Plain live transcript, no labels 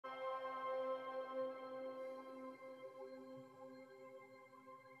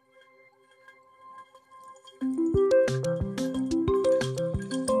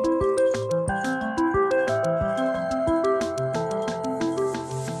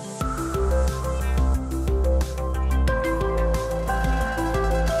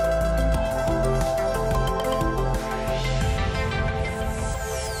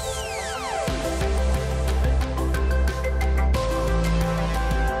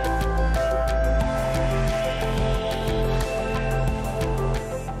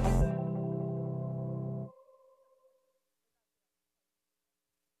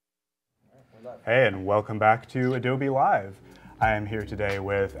Hey, and welcome back to Adobe Live. I am here today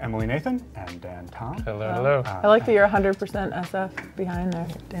with Emily Nathan and Dan Tom. Hello, hello. I like that you're 100% SF behind there,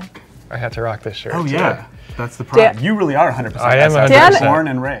 Dan. I had to rock this shirt. Oh, today. yeah. That's the problem. You really are 100% I am SF. 100%. Born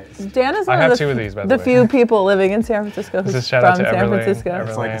and raised. Dan is I one have of two of these, by the way. few people living in San Francisco who's shout from out to San Everlane. Francisco.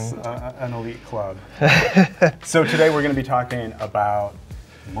 It's like an elite club. So today we're going to be talking about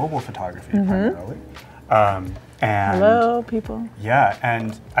mobile photography primarily. And Hello, people. yeah,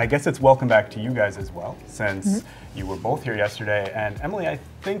 and I guess it's welcome back to you guys as well, since you were both here yesterday. And Emily, I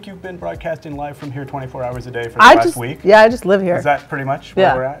think you've been broadcasting live from here 24 hours a day for the last week. Yeah, I just live here. Is that pretty much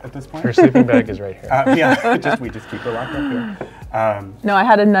where we're at this point? Her sleeping bag is right here. Yeah, we just keep her locked up here. No, I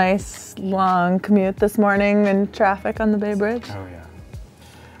had a nice long commute this morning in traffic on the Bay Bridge. Oh yeah.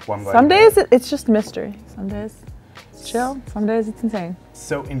 Well, I'm glad Some you days did. it's just mystery. Some days it's chill. Some days it's insane.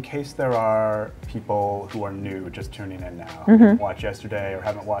 So in case there are people who are new, just tuning in now, who didn't watch yesterday or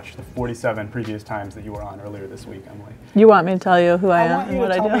haven't watched the 47 previous times that you were on earlier this week, Emily. You want me to tell you who I am want and you what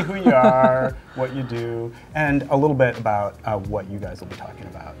to I tell do? me who you are, what you do, and a little bit about what you guys will be talking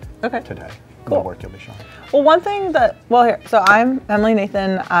about today. Cool. The work you'll be showing. Well, one thing that, so I'm Emily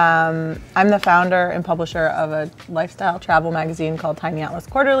Nathan. I'm the founder and publisher of a lifestyle travel magazine called Tiny Atlas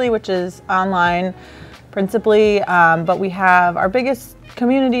Quarterly, which is online principally, but we have our biggest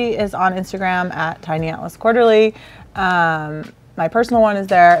community is on Instagram at Tiny Atlas Quarterly. My personal one is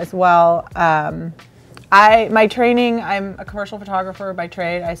there as well. My training, I'm a commercial photographer by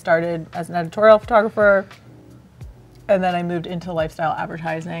trade. I started as an editorial photographer, and then I moved into lifestyle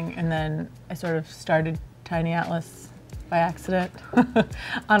advertising, and then I sort of started Tiny Atlas by accident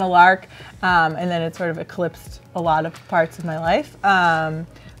on a lark, and then it sort of eclipsed a lot of parts of my life.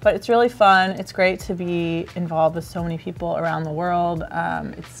 But it's really fun. It's great to be involved with so many people around the world.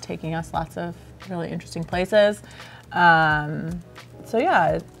 It's taking us lots of really interesting places. So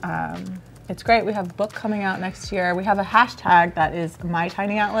yeah, it's great. We have a book coming out next year. We have a hashtag that is My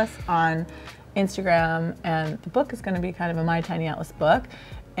Tiny Atlas on Instagram, and the book is going to be kind of a My Tiny Atlas book.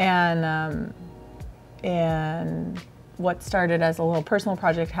 And what started as a little personal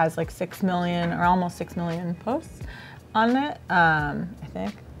project has like 6 million or almost 6 million posts on it, I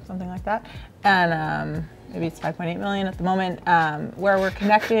think. Something like that, and maybe it's 5.8 million at the moment, where we're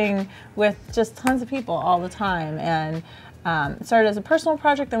connecting with just tons of people all the time. And it started as a personal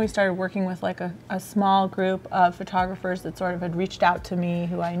project, then we started working with like a small group of photographers that sort of had reached out to me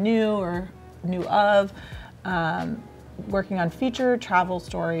who I knew or knew of, working on featured travel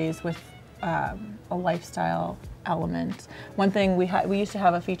stories with a lifestyle element. One thing we used to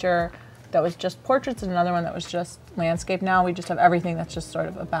have a feature that was just portraits and another one that was just landscape. Now we just have everything that's just sort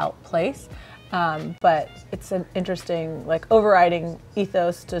of about place. But it's an interesting, like, overriding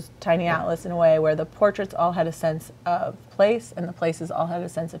ethos to Tiny Atlas in a way where the portraits all had a sense of place and the places all had a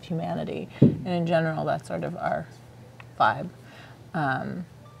sense of humanity. And in general, that's sort of our vibe.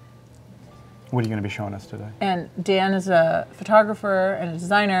 What are you going to be showing us today? And Dan is a photographer and a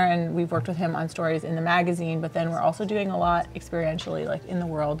designer, and we've worked with him on stories in the magazine, but then we're also doing a lot experientially, like in the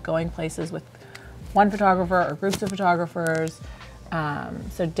world, going places with one photographer or groups of photographers.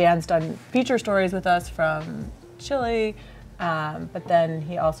 So Dan's done feature stories with us from Chile, but then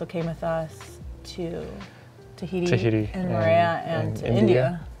he also came with us to Tahiti and Moorea and to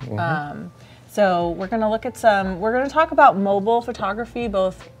India. So we're going to look at we're going to talk about mobile photography,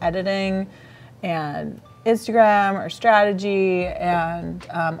 both editing and Instagram or strategy, and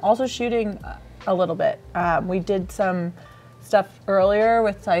also shooting a little bit. We did some stuff earlier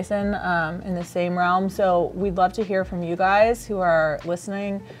with Tyson in the same realm, so we'd love to hear from you guys who are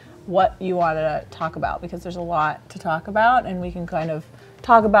listening what you want to talk about, because there's a lot to talk about and we can kind of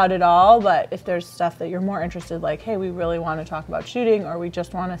talk about it all. But if there's stuff that you're more interested, like, hey, we really want to talk about shooting, or we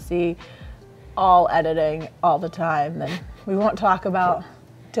just want to see all editing all the time, then we won't talk about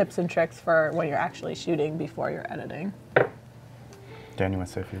tips and tricks for when you're actually shooting before you're editing. Dan, you want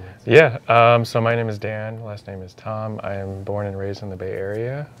to say a few words? Yeah, so my name is Dan, last name is Tom. I am born and raised in the Bay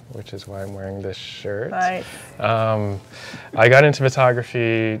Area, which is why I'm wearing this shirt. Right. I got into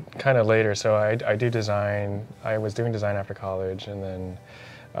photography kind of later, so I do design. I was doing design after college, and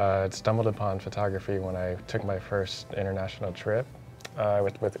then stumbled upon photography when I took my first international trip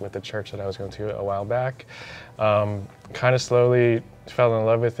with the church that I was going to a while back. Kind of slowly fell in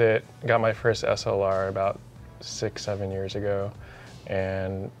love with it. Got my first SLR about 6-7 years ago,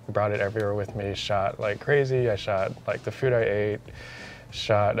 and brought it everywhere with me. Shot like crazy. I shot like the food I ate,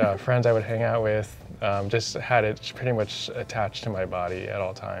 shot friends I would hang out with, just had it pretty much attached to my body at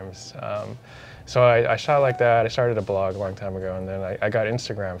all times. So I shot like that. I started a blog a long time ago, and then I got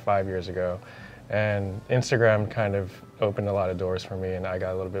Instagram 5 years ago, And Instagram kind of opened a lot of doors for me, and I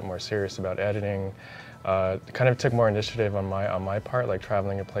got a little bit more serious about editing. Kind of took more initiative on my part, like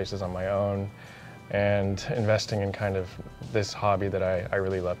traveling to places on my own and investing in kind of this hobby that I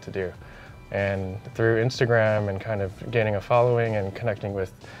really love to do. And through Instagram and kind of gaining a following and connecting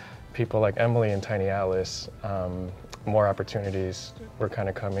with people like Emily and Tiny Atlas, more opportunities were kind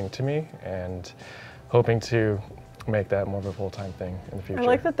of coming to me, and hoping to make that more of a full-time thing in the future. I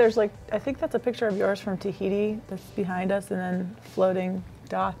like that there's like, I think that's a picture of yours from Tahiti that's behind us, and then floating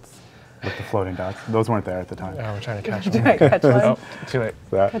dots. With the floating dots. Those weren't there at the time. Oh, we're trying to catch one. Right, catch one. Oh, too late.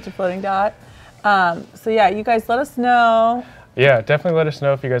 Catch a floating dot. So yeah, you guys let us know. Yeah, definitely let us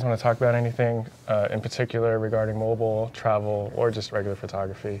know if you guys want to talk about anything in particular regarding mobile, travel, or just regular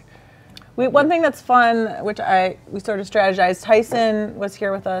photography. One thing that's fun, which we sort of strategized, Tyson was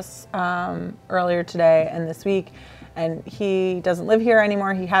here with us earlier today and this week, and he doesn't live here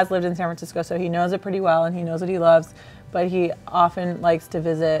anymore. He has lived in San Francisco, so he knows it pretty well, and he knows what he loves, but he often likes to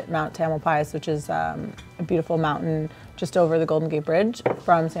visit Mount Tamalpais, which is a beautiful mountain just over the Golden Gate Bridge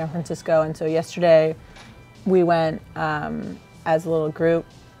from San Francisco. And so yesterday we went as a little group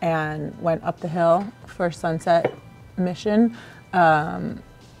and went up the hill for sunset mission.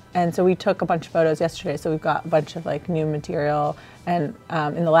 And so we took a bunch of photos yesterday, so we've got a bunch of like new material. And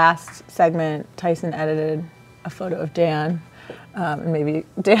in the last segment, Tyson edited a photo of Dan, and maybe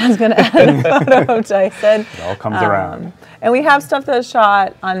Dan's gonna edit a photo of Tyson. It all comes around. And we have stuff that's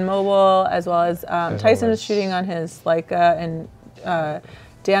shot on mobile, as well as Tyson is shooting on his Leica, and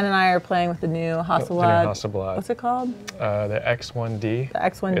Dan and I are playing with the new Hasselblad. What's it called? The X1D. The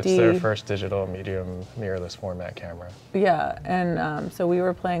X1D. It's their first digital medium mirrorless format camera. Yeah, and so we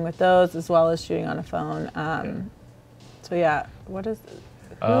were playing with those as well as shooting on a phone. So yeah, who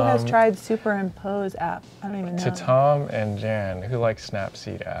has tried Superimpose app? I don't even know. To Tom and Jan, who like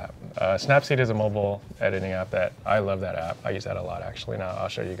Snapseed app. Snapseed is a mobile editing app that I love that app. I use that a lot actually. Now I'll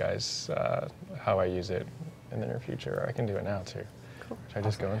show you guys how I use it in the near future. I can do it now too. Should I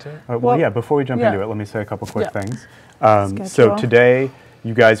just go into it? Well, yeah, before we jump into it, let me say a couple quick things. So today,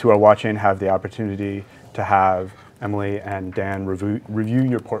 you guys who are watching have the opportunity to have Emily and Dan review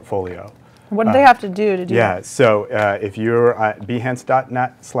your portfolio. What do they have to do to do that? Yeah, so if you're at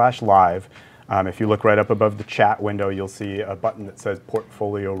behance.net/live, if you look right up above the chat window, you'll see a button that says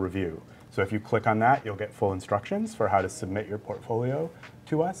Portfolio Review. So if you click on that, you'll get full instructions for how to submit your portfolio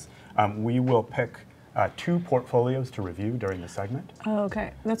to us. We will pick 2 portfolios to review during the segment. Oh,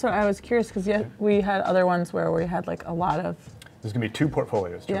 okay. That's what I was curious, because we had other ones where we had like a lot of... There's going to be 2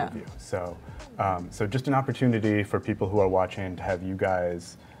 portfolios to review. So, so just an opportunity for people who are watching to have you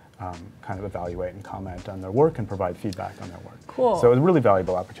guys kind of evaluate and comment on their work and provide feedback on their work. Cool. So it's a really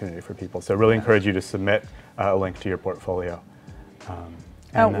valuable opportunity for people. So really encourage you to submit a link to your portfolio.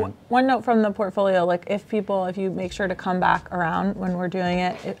 One note from the portfolio, like if you make sure to come back around when we're doing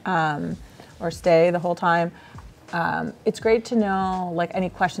it, or stay the whole time, it's great to know like any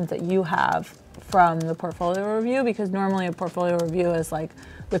questions that you have from the portfolio review, because normally a portfolio review is like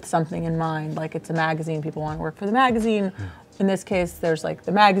with something in mind, like it's a magazine, people want to work for the magazine. In this case, there's like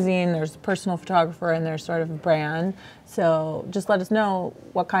the magazine, there's a personal photographer, and there's sort of a brand. So just let us know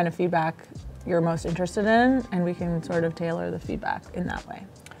what kind of feedback you're most interested in, and we can sort of tailor the feedback in that way.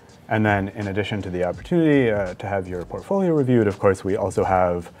 And then in addition to the opportunity to have your portfolio reviewed, of course, we also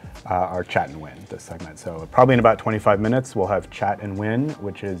have our Chat and Win this segment. So probably in about 25 minutes, we'll have Chat and Win,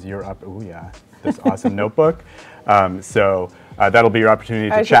 which is this awesome notebook. So that'll be your opportunity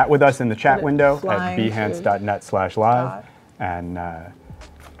to chat with us in the chat window at behance.net/live and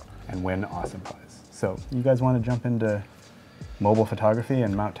win awesome prize. So you guys want to jump into mobile photography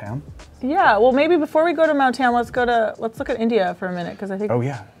and Mount Tam? Yeah, well maybe before we go to Mount Tam, let's look at India for a minute, because I think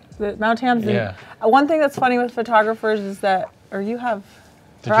the Mount Tam's one thing that's funny with photographers is that,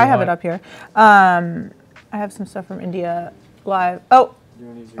 I have it up here. I have some stuff from India live. Oh, you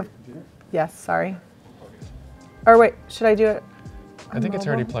want to use your computer? Yes, sorry. Or wait, should I do it? I think it's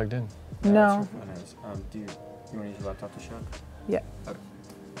already plugged in. No. Do you want to use your laptop to show? Yeah. Okay.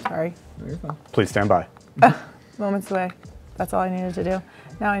 Sorry. No, you're fine. Please stand by. Moments away. That's all I needed to do.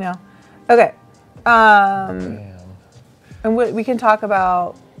 Now I know. Okay. And we can talk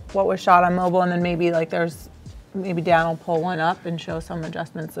about what was shot on mobile, and then maybe maybe Dan will pull one up and show some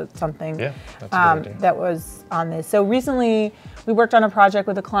adjustments of something that's a good idea. that was on this. So recently we worked on a project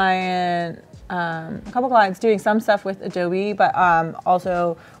with a client, a couple clients doing some stuff with Adobe, but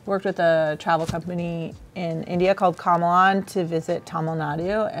also worked with a travel company in India called Kamalan to visit Tamil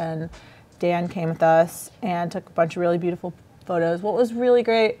Nadu, and Dan came with us and took a bunch of really beautiful photos. What was really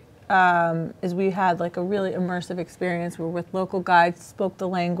great is we had like a really immersive experience. We were with local guides, spoke the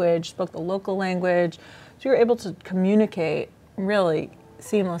local language. So you were able to communicate really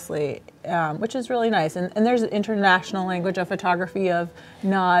seamlessly, which is really nice. And there's an international language of photography of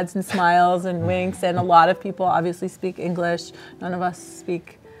nods and smiles and winks, and a lot of people obviously speak English. None of us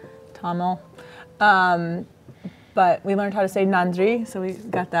speak Tamil. But we learned how to say Nandri, so we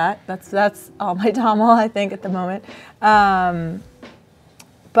got that. That's all my Tamil, I think, at the moment.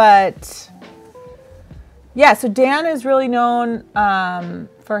 But yeah, so Dan is really known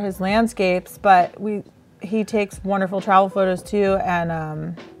for his landscapes, but he takes wonderful travel photos too,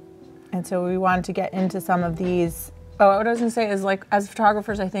 and so we wanted to get into some of these. Oh, what I was going to say is, like, as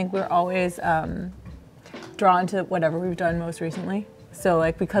photographers, I think we're always drawn to whatever we've done most recently. So,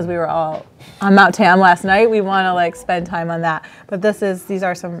 like, because we were all on Mount Tam last night, we want to like spend time on that. But these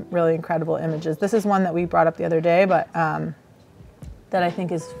are some really incredible images. This is one that we brought up the other day, but that I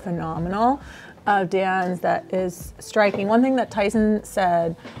think is phenomenal. Dan's that is striking. One thing that Tyson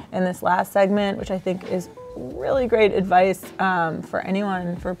said in this last segment, which I think is really great advice for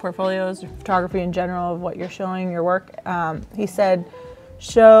anyone, for portfolios, photography in general, of what you're showing, your work. He said,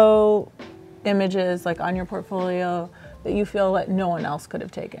 show images like on your portfolio that you feel that no one else could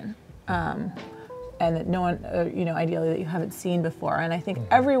have taken, and that no one, ideally that you haven't seen before. And I think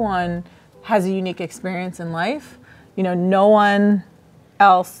everyone has a unique experience in life. You know, no one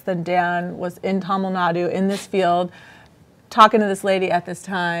else than Dan was in Tamil Nadu in this field, talking to this lady at this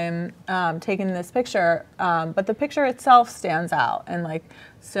time, taking this picture, but the picture itself stands out. And like,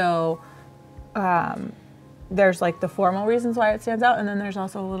 so there's like the formal reasons why it stands out, and then there's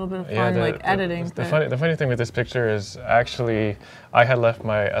also a little bit of fun, editing. The funny thing with this picture is, actually, I had left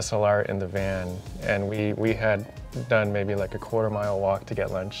my SLR in the van, and we had done maybe like a quarter-mile walk to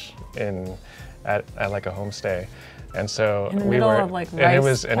get lunch at like a homestay. And so in the middle of like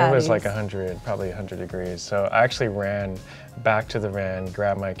rice and it was like probably 100 degrees. So I actually ran back to the van,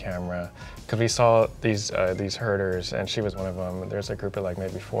 grabbed my camera, because we saw these herders, and she was one of them. There's a group of like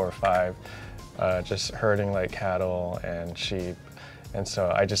maybe 4 or 5, just herding like cattle and sheep. And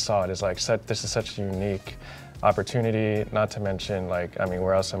so I just saw it as like, this is such a unique opportunity. Not to mention, like, I mean,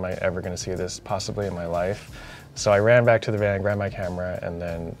 where else am I ever going to see this possibly in my life? So I ran back to the van, grabbed my camera, and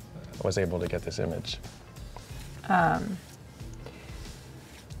then was able to get this image.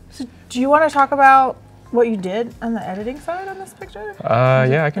 So do you want to talk about what you did on the editing side on this picture?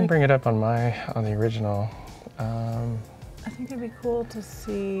 Yeah, I can bring it up on the original. I think it'd be cool to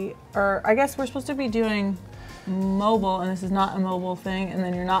see, or I guess we're supposed to be doing mobile, and this is not a mobile thing, and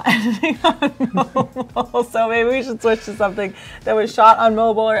then you're not editing on mobile, so maybe we should switch to something that was shot on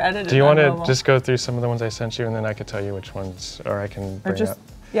mobile or edited on mobile. Do you want to just go through some of the ones I sent you, and then I could tell you which ones, or I can bring up?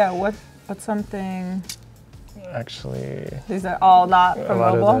 Yeah, what's something? Actually, these are all not from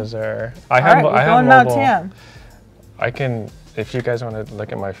mobile? A lot of those are. I have mobile. Mount Tam. I can, if you guys want to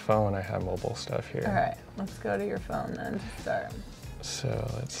look at my phone, I have mobile stuff here. All right, let's go to your phone then to start. So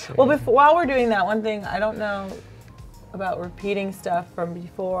let's see. Well, while we're doing that, one thing, I don't know about repeating stuff from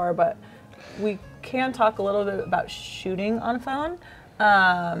before, but we can talk a little bit about shooting on a phone.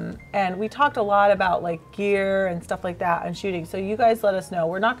 And we talked a lot about like gear and stuff like that and shooting. So you guys let us know.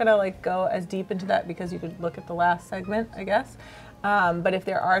 We're not gonna like go as deep into that because you could look at the last segment, I guess. But if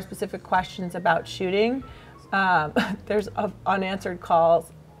there are specific questions about shooting, there's unanswered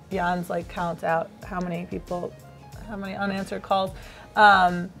calls. Jan's like counts out how many unanswered calls.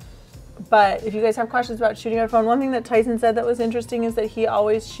 But if you guys have questions about shooting on a phone, one thing that Tyson said that was interesting is that he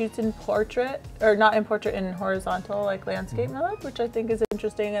always shoots in portrait, or not in portrait, in horizontal, like landscape mode, which I think is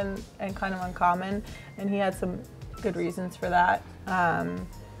interesting and kind of uncommon. And he had some good reasons for that. I'm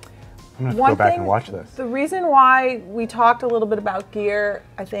gonna have to go back and watch this. The reason why we talked a little bit about gear,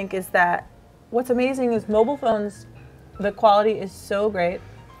 I think, is that what's amazing is mobile phones, the quality is so great.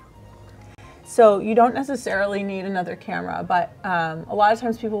 So you don't necessarily need another camera, but a lot of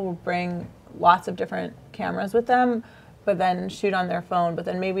times people will bring lots of different cameras with them, but then shoot on their phone, but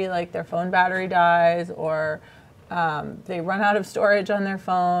then maybe like their phone battery dies, or they run out of storage on their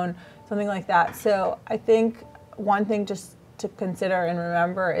phone, something like that. So I think one thing just to consider and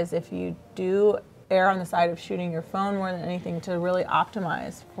remember is, if you do err on the side of shooting your phone more than anything, to really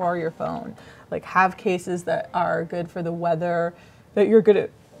optimize for your phone. Like, have cases that are good for the weather that you're good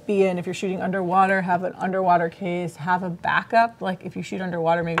at be in. If you're shooting underwater, have an underwater case, have a backup. Like, if you shoot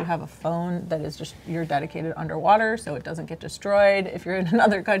underwater, maybe have a phone that is just your dedicated underwater so it doesn't get destroyed if you're in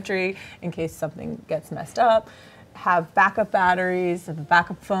another country in case something gets messed up. Have backup batteries, have a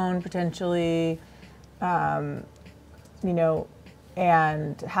backup phone potentially. You know,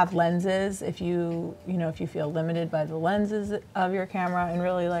 and have lenses if you feel limited by the lenses of your camera, and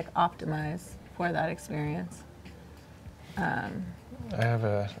really like optimize for that experience. I have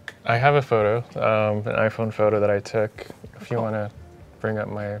a photo, an iPhone photo that I took. If you want to bring up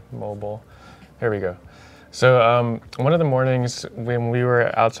my mobile, here we go. So one of the mornings when we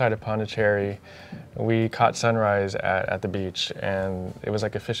were outside of Pondicherry, we caught sunrise at the beach, and it was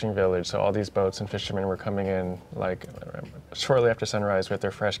like a fishing village. So all these boats and fishermen were coming in like shortly after sunrise with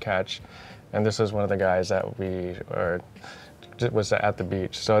their fresh catch. And this was one of the guys that was at the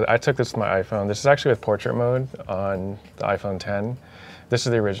beach. So I took this with my iPhone. This is actually with portrait mode on the iPhone 10. This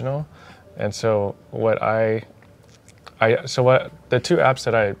is the original. And so the two apps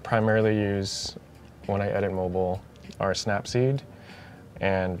that I primarily use when I edit mobile are Snapseed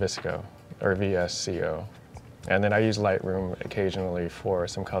and Visco, or VSCO. And then I use Lightroom occasionally for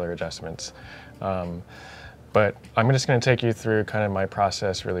some color adjustments. But I'm just going to take you through kind of my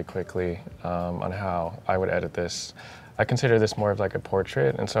process really quickly on how I would edit this. I consider this more of like a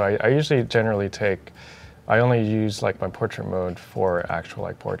portrait, and so I usually generally I only use like my portrait mode for actual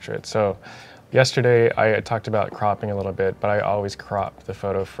like portrait. So yesterday I talked about cropping a little bit, but I always crop the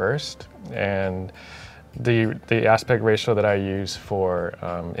photo first, and the aspect ratio that I use for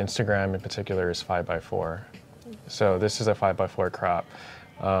Instagram in particular is 5:4. So this is a 5:4 crop.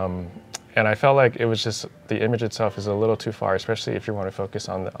 And I felt like it was just, the image itself is a little too far, especially if you want to focus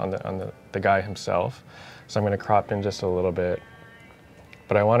on the guy himself. So I'm going to crop in just a little bit.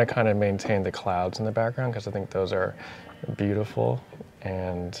 But I want to kind of maintain the clouds in the background because I think those are beautiful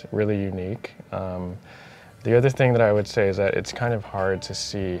and really unique. The other thing that I would say is that it's kind of hard to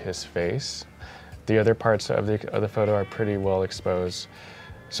see his face. The other parts of the photo are pretty well exposed.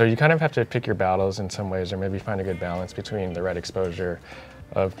 So you kind of have to pick your battles in some ways, or maybe find a good balance between the right exposure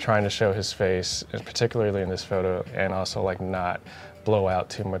of trying to show his face, and particularly in this photo, and also like not blow out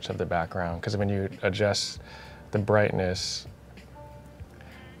too much of the background. Because when you adjust the brightness,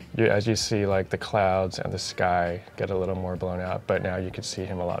 as you see, like the clouds and the sky get a little more blown out, but now you can see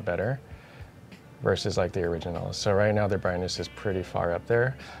him a lot better versus like the original. So right now the brightness is pretty far up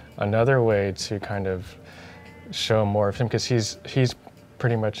there. Another way to kind of show more of him, because he's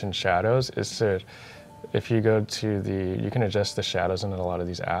pretty much in shadows, is to, if you go to you can adjust the shadows in a lot of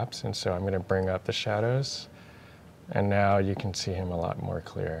these apps. And so I'm going to bring up the shadows, and now you can see him a lot more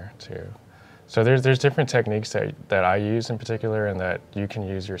clear too. So there's different techniques that I use in particular, and that you can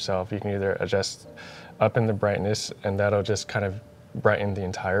use yourself. You can either adjust up in the brightness, and that'll just kind of brighten the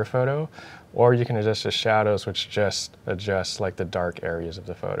entire photo, or you can adjust the shadows, which just adjusts like the dark areas of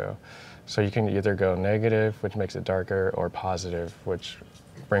the photo. So you can either go negative, which makes it darker, or positive, which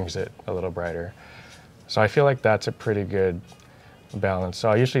brings it a little brighter. So I feel like that's a pretty good balance. So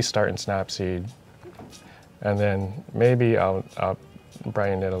I usually start in Snapseed, and then maybe I'll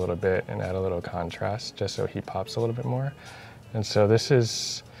brighten it a little bit and add a little contrast just so he pops a little bit more. And so this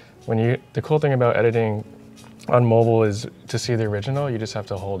is, the cool thing about editing on mobile is to see the original, you just have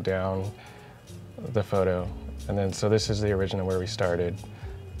to hold down the photo. And then, so this is the original where we started,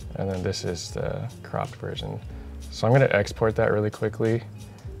 and then this is the cropped version. So I'm going to export that really quickly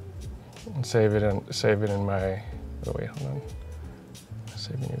and save it in my, oh wait, hold on.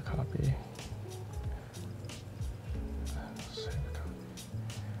 Save a new copy. Save a copy.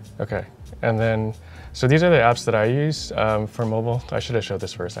 Okay, and then, so these are the apps that I use for mobile. I should have showed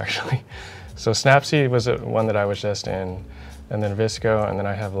this first actually. So Snapseed was one that I was just in, and then Visco, and then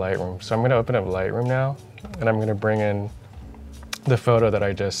I have Lightroom. So I'm going to open up Lightroom now, and I'm going to bring in the photo that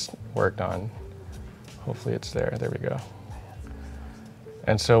I just worked on. Hopefully it's there. There we go.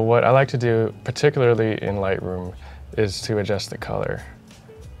 And so what I like to do, particularly in Lightroom, is to adjust the color.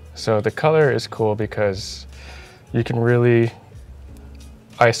 So the color is cool because you can really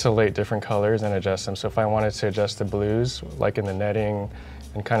isolate different colors and adjust them. So if I wanted to adjust the blues, like in the netting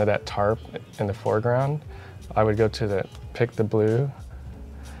and kind of that tarp in the foreground, I would go to pick the blue,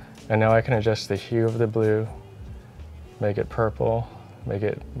 and now I can adjust the hue of the blue, make it purple, make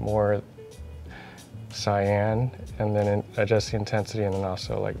it more cyan, and then adjust the intensity, and then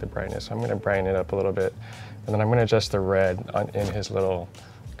also like the brightness. So I'm going to brighten it up a little bit, and then I'm going to adjust the red in his little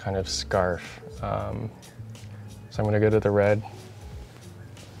kind of scarf. So I'm going to go to the red,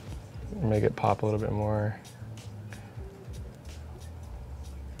 make it pop a little bit more,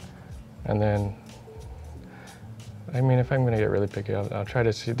 and then, I mean, if I'm going to get really picky, I'll try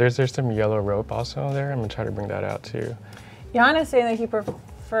to see. There's some yellow rope also there. I'm going to try to bring that out too. Jan is saying that he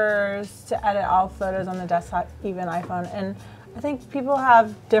prefers to edit all photos on the desktop, even iPhone. And I think people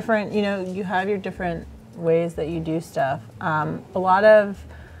have different, you have your different ways that you do stuff. A lot of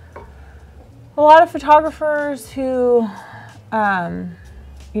photographers who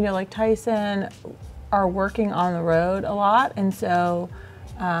you know, like Tyson are working on the road a lot, and so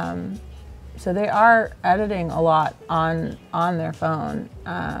so they are editing a lot on their phone.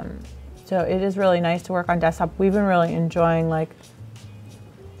 So it is really nice to work on desktop. We've been really enjoying, like,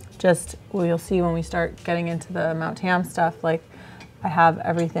 just, well, you'll see when we start getting into the Mount Tam stuff, like, I have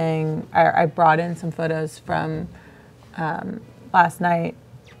everything. I brought in some photos from last night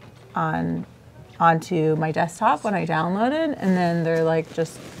onto my desktop when I downloaded, and then they're like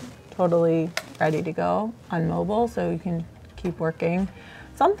just totally ready to go on mobile, so you can keep working.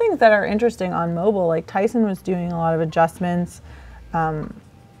 Some things that are interesting on mobile, like Tyson was doing a lot of adjustments,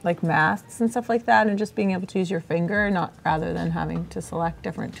 like masks and stuff like that, and just being able to use your finger, not rather than having to select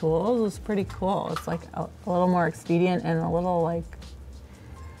different tools, was pretty cool. It's like a little more expedient and a little like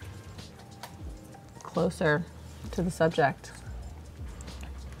closer to the subject.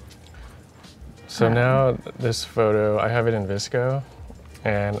 So now this photo, I have it in Visco,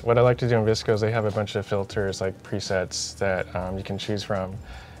 and what I like to do in Visco is they have a bunch of filters, like presets that you can choose from,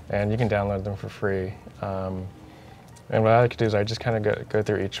 and you can download them for free. And what I like to do is I just kind of go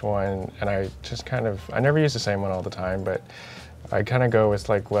through each one, and I just kind of, I never use the same one all the time, but I kind of go with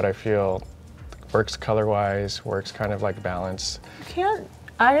like what I feel works color-wise, works kind of like balance.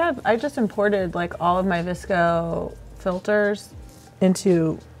 I just imported like all of my Visco filters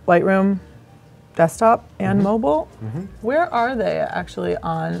into Lightroom desktop and mobile. Where are they actually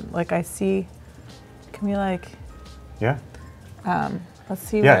on, like I see, can we like, Yeah. let's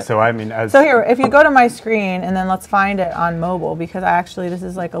see. Yeah, what, so I mean, so here, if you go to my screen and then let's find it on mobile, because actually this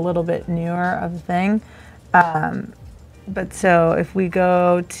is like a little bit newer of a thing. But so if we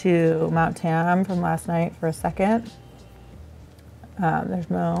go to Mount Tam from last night for a second, there's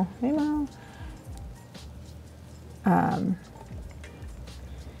Mo. Hey, Mo.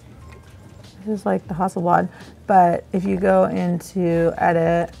 This is like the Hasselblad, but if you go into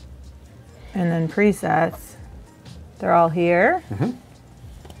edit and then presets, they're all here.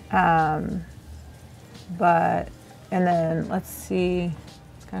 But, and then let's see,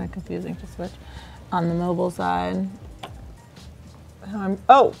 it's kind of confusing to switch. On the mobile side,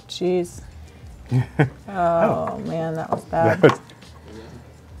 oh, jeez. Oh, man, that was bad.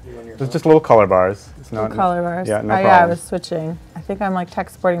 It's just little color bars. It's not Color bars. Yeah, no problem. Yeah, I was switching. I think I'm like tech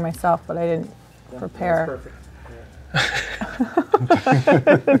supporting myself, but I didn't prepare.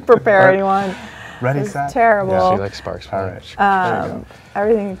 Didn't prepare anyone. Ready, It's set. terrible. Yeah, she likes sparks. All right.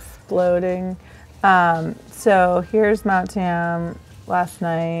 Everything exploding. So here's Mount Tam last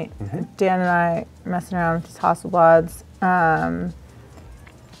night. Dan and I messing around with these Hasselblads.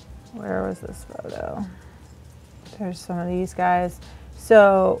 Where was this photo? There's some of these guys.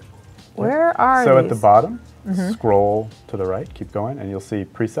 So where are So these? at the bottom, scroll to the right, keep going, and you'll see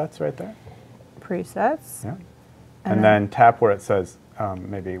presets right there. Presets. Yeah. And then tap where it says,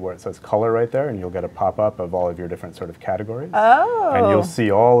 maybe where it says color right there, and you'll get a pop-up of all of your different sort of categories. Oh. And you'll see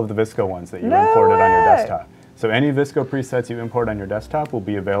all of the Visco ones that you imported on your desktop. So any Visco presets you import on your desktop will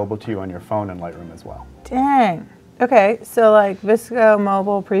be available to you on your phone and Lightroom as well. Dang. Okay, so like Visco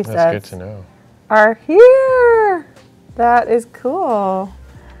mobile presets That's good to know. are here. That is cool.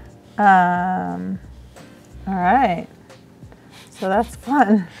 All right. So that's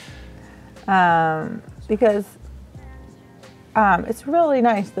fun. Because it's really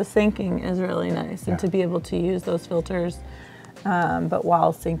nice. The syncing is really nice, and to be able to use those filters, but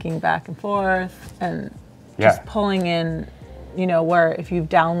while syncing back and forth and just pulling in, you know, where if you've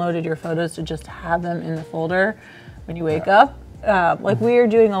downloaded your photos to just have them in the folder when you wake up. Like we are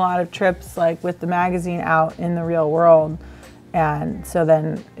doing a lot of trips like with the magazine out in the real world. And so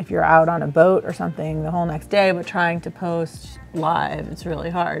then if you're out on a boat or something the whole next day, but trying to post live, it's really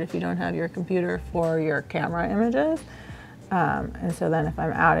hard if you don't have your computer for your camera images. And so then if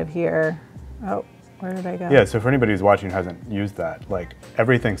I'm out of here, oh, where did I go? Yeah, so for anybody who's watching who hasn't used that, like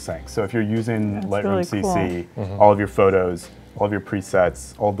everything syncs. So if you're using Lightroom really CC, all of your photos, all of your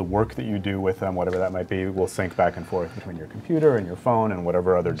presets, all the work that you do with them, whatever that might be, will sync back and forth between your computer and your phone and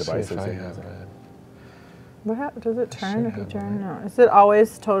whatever other devices you're using. Does it turn if you turn? No. Is it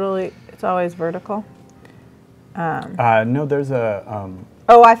always totally, it's always vertical? No, there's a...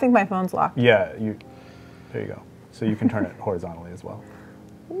 oh, I think my phone's locked. yeah, there you go. So you can turn it horizontally as well.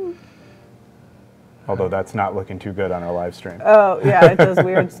 Although that's not looking too good on our live stream. Oh, yeah, it does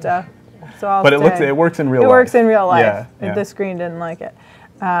weird stuff. So I'll But stay. it works in real life. It works in real life. Yeah. The screen didn't like it.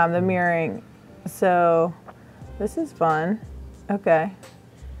 The mirroring. So this is fun. Okay.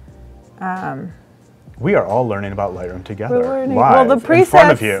 We are all learning about Lightroom together. We're learning. Live Well, the presets, in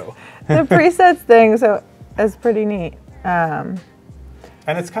front of you. the presets thing is pretty neat. And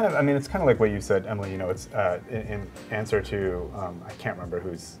And it's kind of, I mean, it's kind of like what you said, Emily. You know, it's in answer to I can't remember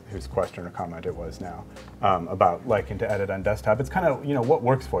whose question or comment it was now about liking to edit on desktop. It's kind of, you know, what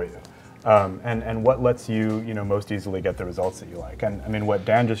works for you, and what lets you, you know, most easily get the results that you like. And I mean, what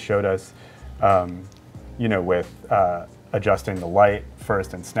Dan just showed us, you know, with adjusting the light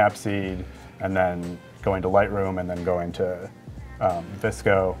first in Snapseed, and then going to Lightroom, and then going to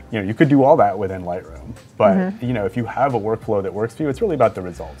Visco. You know, you could do all that within Lightroom, but you know, if you have a workflow that works for you, it's really about the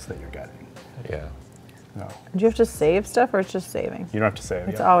results that you're getting. Yeah. No, Do you have to save stuff, or it's just saving? you don't have to save.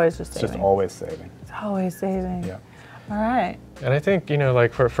 It's yeah. always just It's saving. just always saving. It's always saving. Yeah. All right. And I think, you know,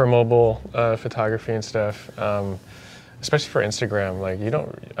 like for mobile photography and stuff, especially for Instagram, like you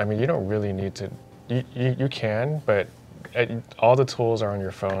don't really need to, you can, but all the tools are on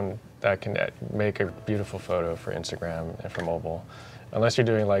your phone that can make a beautiful photo for Instagram and for mobile. Unless you're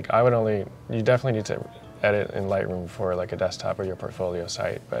doing like, you definitely need to edit in Lightroom for like a desktop or your portfolio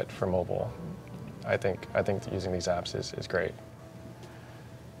site, but for mobile, I think using these apps is great.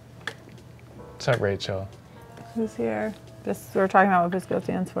 What's up, Rachel? Who's here? We're talking about what Visco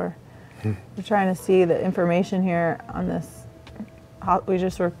stands for. We're trying to see the information here on this. We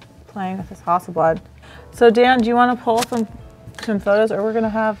just were playing with this Hasselblad. So Dan, do you want to pull some photos, or we're going to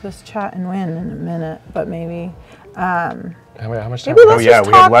have this chat and win in a minute, but maybe. How much time? Maybe Oh let's yeah, just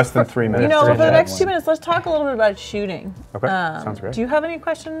we have talk less than 3 minutes. You know, to for the chat next and 2 win. minutes, let's talk a little bit about shooting. Okay, sounds great. Do you have any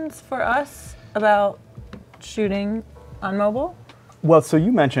questions for us about shooting on mobile? Well, so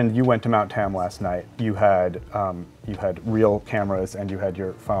you mentioned you went to Mount Tam last night. You had real cameras and you had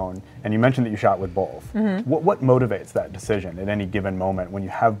your phone, and you mentioned that you shot with both. What motivates that decision at any given moment when you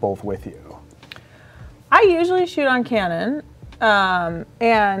have both with you? I usually shoot on Canon,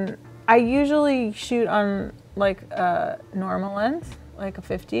 and I usually shoot on like a normal lens, like a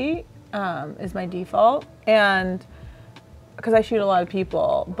 50 is my default, and because I shoot a lot of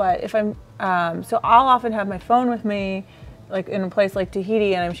people. But if I'm, so I'll often have my phone with me, like in a place like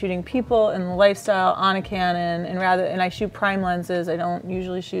Tahiti, and I'm shooting people and lifestyle on a Canon, and I shoot prime lenses. I don't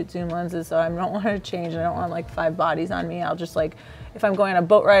usually shoot zoom lenses, so I don't want to change. I don't want like 5 bodies on me. I'll just like, if I'm going on a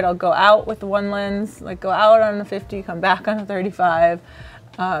boat ride, I'll go out with the one lens, like go out on a 50, come back on a 35,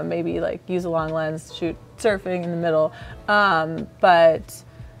 maybe like use a long lens, shoot surfing in the middle. But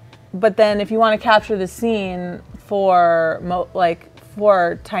then if you want to capture the scene for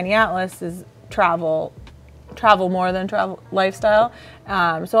Tiny Atlas is travel more than travel lifestyle.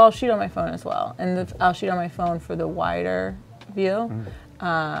 So I'll shoot on my phone as well, and I'll shoot on my phone for the wider view,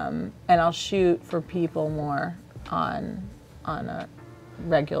 and I'll shoot for people more on a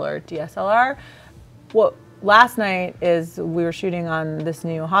regular DSLR. Last night is we were shooting on this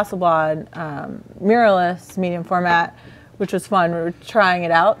new Hasselblad mirrorless medium format, which was fun. We were trying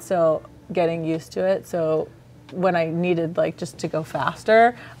it out, so getting used to it. So when I needed like just to go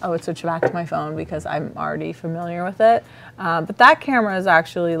faster, I would switch back to my phone because I'm already familiar with it. But that camera is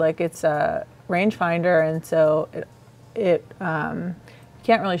actually like, it's a rangefinder, and so you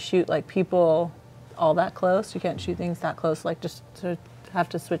can't really shoot like people all that close. You can't shoot things that close, like just to have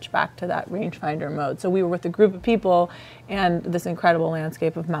to switch back to that rangefinder mode. So we were with a group of people and this incredible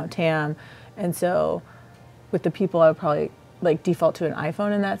landscape of Mount Tam, and so with the people I would probably like default to an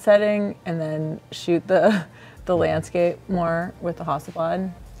iPhone in that setting, and then shoot the landscape more with the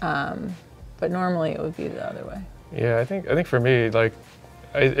Hasselblad. But normally it would be the other way. Yeah, I think for me, like,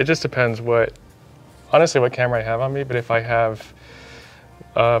 it just depends honestly what camera I have on me. But if I have,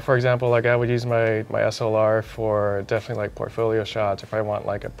 for example, like I would use my SLR for definitely like portfolio shots. If I want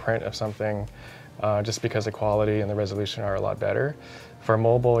like a print of something, just because the quality and the resolution are a lot better. For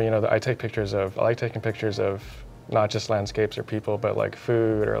mobile, you know, I like taking pictures of not just landscapes or people, but like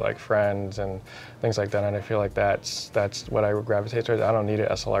food or like friends and things like that. And I feel like that's what I would gravitate towards. I don't need an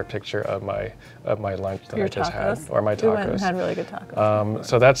SLR picture of my lunch that I just had, or my tacos. We went and had really good tacos.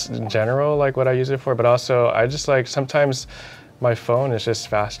 So that's in general like what I use it for. But also I just like, sometimes my phone is just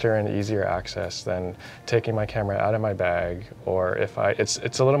faster and easier access than taking my camera out of my bag, or if it's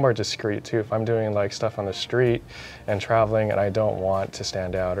a little more discreet too. If I'm doing like stuff on the street and traveling and I don't want to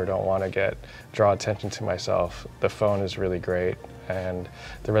stand out or don't want to draw attention to myself, the phone is really great, and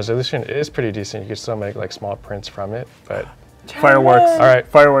the resolution is pretty decent. You can still make like small prints from it, but Fireworks. all right,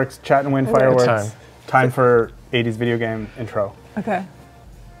 Fireworks. Chat and win. Fireworks. Time. Time for 80s video game intro. Okay.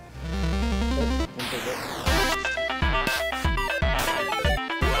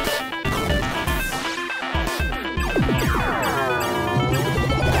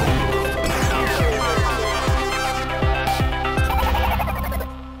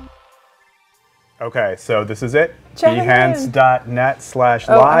 Okay, so this is it. Chat in.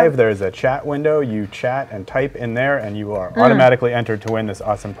 Behance.net/live. There's a chat window. You chat and type in there, and you are automatically entered to win this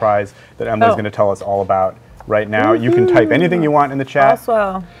awesome prize that Emily's going to tell us all about right now. You can type anything you want in the chat.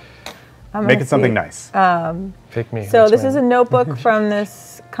 Also, Make it something nice. Pick me. So this is a notebook from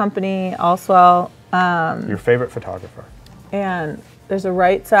this company, Allswell. Your favorite photographer. And there's a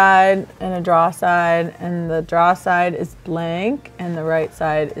right side and a draw side, and the draw side is blank and the right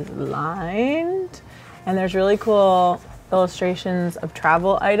side is lined. And there's really cool illustrations of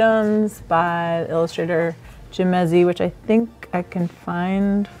travel items by illustrator Jim Mezzi, which I think I can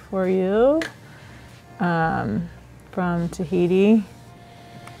find for you, from Tahiti.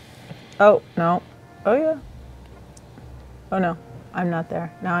 Oh, no. Oh, yeah. Oh, no. I'm not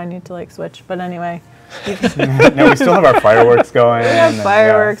there. Now I need to like switch. But anyway. No, we still have our fireworks going. We have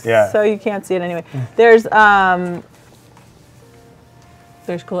fireworks, yeah. so you can't see it anyway. There's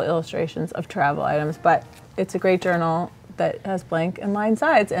cool illustrations of travel items, but it's a great journal that has blank and lined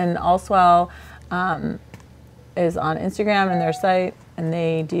sides. And Allswell is on Instagram and their site, and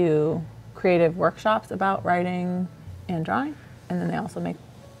they do creative workshops about writing and drawing. And then they also make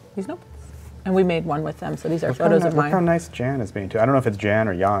these notebooks. And we made one with them, so these are photos of mine. Look how nice Jan is being too. I don't know if it's Jan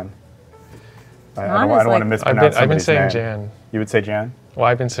or Jan. I Jan don't is want to like- mispronounce I've been somebody's saying name. Jan. You would say Jan? Well,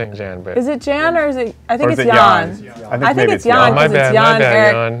 I've been saying Jan, but Is it Jan or is it? I think Or is it's it Jan. Jan? I think it's Jan. oh, my because it's bad, my Jan, bad,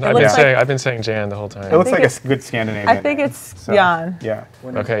 Eric. Jan. It looks like- I've been saying Jan the whole time. It looks think like it- a good Scandinavian I think name. it's So, Jan. Yeah.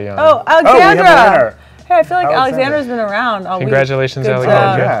 Okay, Jan. Oh, Oh, we have a Alexandra! winner. Hey, I feel like Alexandra. Alexandra's been around all Congratulations, week. Good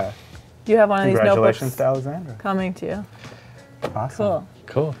Alexandra. job. Yeah. You have one of these Congratulations notebooks to Alexandra. coming to you. Awesome. Cool.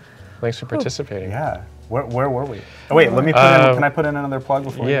 Cool. Thanks for participating. Yeah. Where were we? Oh, wait, let me put in, can I put in another plug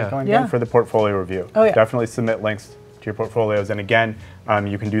before we yeah. get going Yeah. again? For the portfolio review. Oh, yeah. Definitely submit links to your portfolios. And again,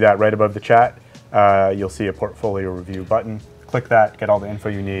 you can do that right above the chat. You'll see a portfolio review button. Click that, get all the info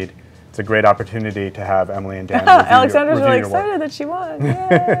you need. It's a great opportunity to have Emily and Dan Alexandra's review really your work. excited that she won.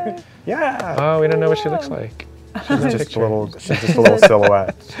 Yay. Yeah. Oh, we don't know what she looks like. She's just a little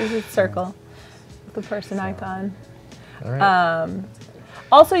silhouette. She's a circle with the person icon. All right.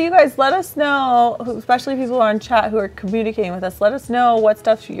 Also, you guys, let us know, especially people on chat who are communicating with us, let us know what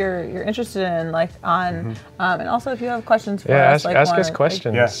stuff you're interested in, like on, and also if you have questions for us. Ask us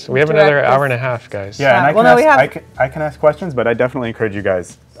questions. Yeah. We have Direct another us. hour and a half, guys. Yeah, and I Well, can, no, we ask, have- I can ask questions, but I definitely encourage you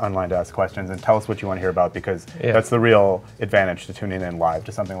guys online to ask questions and tell us what you want to hear about, because Yeah. that's the real advantage to tuning in live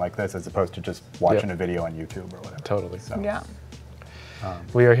to something like this as opposed to just watching Yep. a video on YouTube or whatever. Totally. So. Yeah.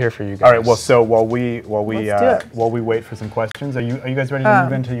 We are here for you guys. All right. Well, so while we Let's do it. wait for some questions, are you guys ready to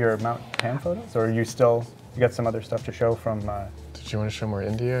move into your Mount Tan photos, or are you still got some other stuff to show from? Did you want to show more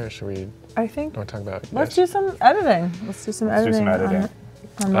India, or should we I think want to talk about? let's do some editing. Let's do some editing.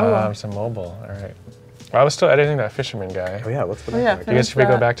 On mobile. some mobile. All right. Well, I was still editing that fisherman guy. Oh yeah, let's go Oh, back yeah. to You that. guys, should we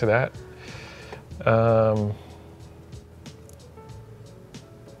go that. back to that?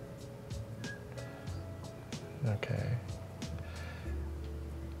 Okay.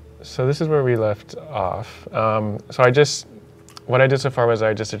 So this is where we left off. What I did so far was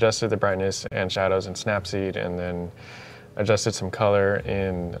I just adjusted the brightness and shadows in Snapseed, and then adjusted some color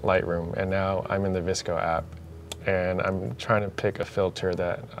in Lightroom. And now I'm in the Visco app, and I'm trying to pick a filter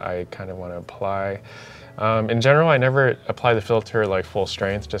that I kind of want to apply. In general, I never apply the filter like full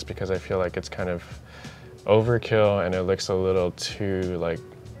strength, just because I feel like it's kind of overkill and it looks a little too like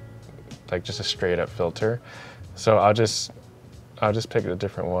just a straight up filter. So I'll just pick a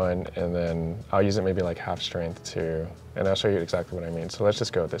different one, and then I'll use it maybe like half strength too, and I'll show you exactly what I mean. So let's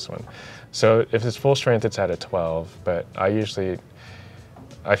just go with this one. So if it's full strength, it's at a 12, but I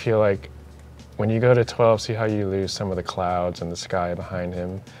feel like when you go to 12, see how you lose some of the clouds and the sky behind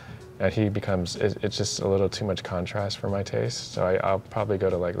him, and it's just a little too much contrast for my taste. So I'll probably go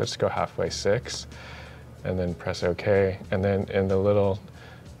to let's go halfway 6, and then press OK. And then in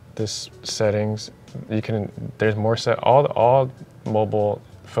this settings, there's more all mobile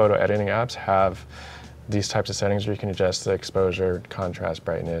photo editing apps have these types of settings where you can adjust the exposure, contrast,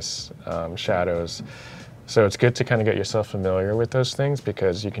 brightness, shadows. So it's good to kind of get yourself familiar with those things,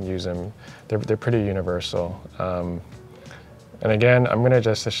 because you can use them. They're pretty universal. And again, I'm going to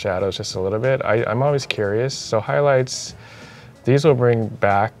adjust the shadows just a little bit. I'm always curious. So highlights, these will bring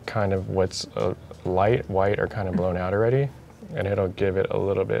back kind of what's light, white, or kind of blown out already, and it'll give it a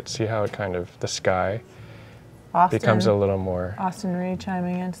little bit. See how it kind of, the sky becomes a little more. Austin Reed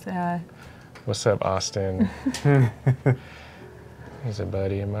chiming in to say hi. What's up, Austin? He's a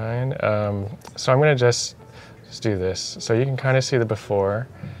buddy of mine. So I'm going to just do this. So you can kind of see the before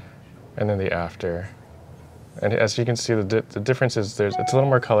and then the after. And as you can see, the difference is it's a little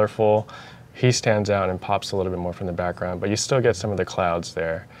more colorful. He stands out and pops a little bit more from the background, but you still get some of the clouds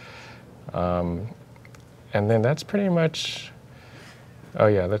there. And then that's pretty much, oh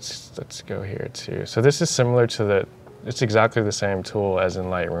yeah, let's go here too. So this is similar to it's exactly the same tool as in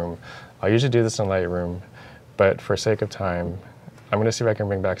Lightroom. I usually do this in Lightroom, but for sake of time, I'm gonna see if I can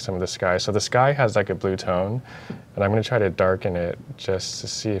bring back some of the sky. So the sky has like a blue tone, and I'm gonna try to darken it just to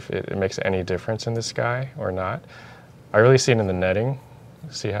see if it makes any difference in the sky or not. I really see it in the netting,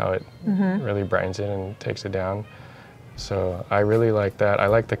 see how it really brightens it and takes it down. So I really like that. I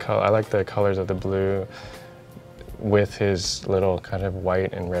like the colors of the blue with his little kind of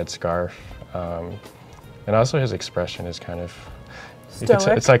white and red scarf, and also his expression is kind of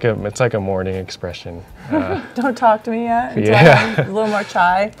it's like a morning expression. Don't talk to me yet. Until Yeah, I'm a little more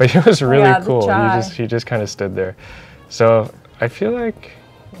shy. but it was really cool. chai. He just kind of stood there. So I feel like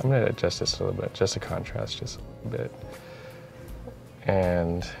I'm gonna adjust this a little bit, just to contrast just a little bit,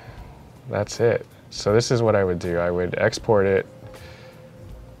 and that's it. So this is what I would do. I would export it.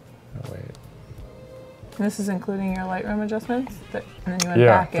 Oh, wait. This is including your Lightroom adjustments? And then you went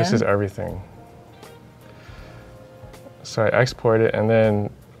Yeah, back in? this is everything. So I export it, and then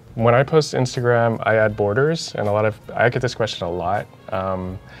when I post to Instagram, I add borders, and I get this question a lot.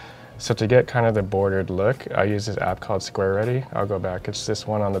 So to get kind of the bordered look, I use this app called Square Ready. I'll go back. It's this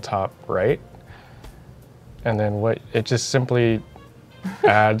one on the top right. And then it just simply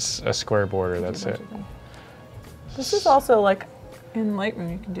adds a square border, that's it. This is also like in Lightroom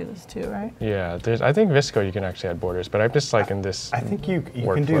you can do this too, right? Yeah, I think Visco you can actually add borders, but I'm just like in this I think you can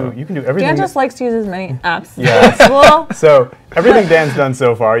workflow. do everything. Dan just likes to use as many apps Yeah. as possible. So everything Dan's done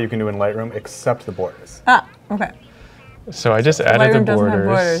so far you can do in Lightroom except the borders. Ah, okay. So I just added Lightroom the doesn't have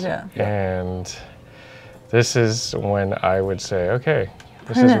borders, borders, and this is when I would say, okay,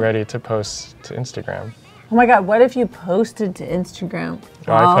 this is ready to post to Instagram. Oh my God, what if you posted to Instagram?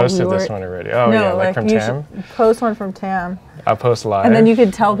 Oh, I posted this one already. Oh no, yeah, like from you Tam? should post one from Tam. I'll post live. And then you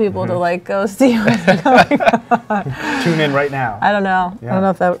could tell people to like go see what's going on. Tune in right now. I don't know. Yeah. I don't know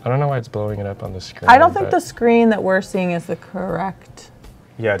if that. I don't know why it's blowing it up on the screen. I don't think but the screen that we're seeing is the correct.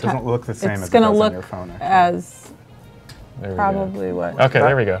 Yeah, it doesn't look the same It's as it gonna does look on your phone. Actually. as there we probably what. go. Okay,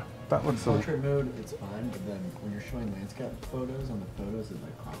 there we go. That looks so. Portrait mode, it's fine, but then when you're showing landscape photos on the photos, it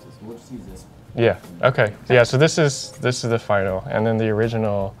like crosses. We'll just use this. Yeah. Okay. Yeah. So this is the final, and then the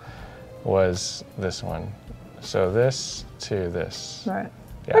original was this one. So this to this. Right.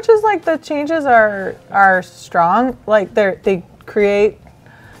 Yeah. Which is like the changes are strong. Like they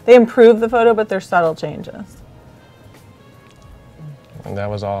improve the photo, but they're subtle changes. And that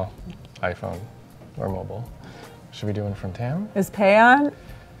was all iPhone or mobile. Should we do one from Tam? Is Pay on?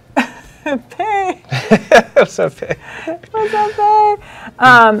 Pay. What's up, Pay? What's up, Pay?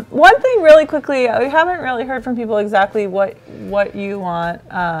 One thing really quickly, we haven't really heard from people exactly what you want.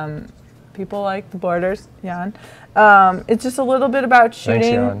 People like the borders, Jan. It's just a little bit about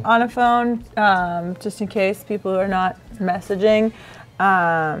shooting Jan. on a phone, just in case people are not messaging.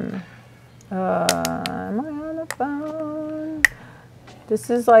 Am I on a phone? This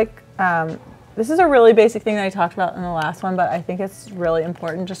is like, this is a really basic thing that I talked about in the last one, but I think it's really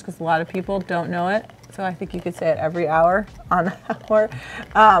important just because a lot of people don't know it. So I think you could say it every hour on the hour.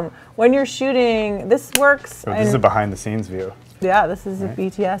 When you're shooting, this works. So this is a behind the scenes view. Yeah, this is a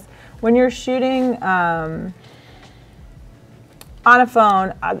BTS. When you're shooting on a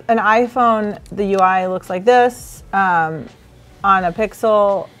phone, an iPhone, the UI looks like this. On a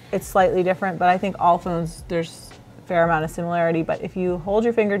Pixel, it's slightly different, but I think all phones, there's a fair amount of similarity. But if you hold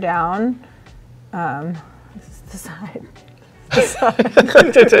your finger down, this is the side.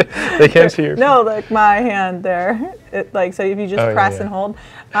 They can't see your. No, like my hand there. Like so, if you just press and hold,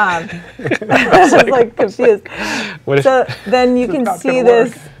 I was like confused. So then you can see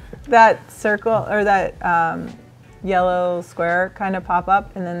that circle or that yellow square kind of pop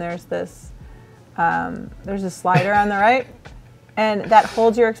up, and then there's this there's a slider on the right, and that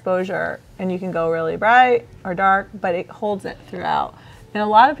holds your exposure, and you can go really bright or dark, but it holds it throughout. And a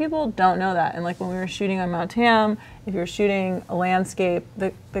lot of people don't know that. And like when we were shooting on Mount Tam, if you're shooting a landscape,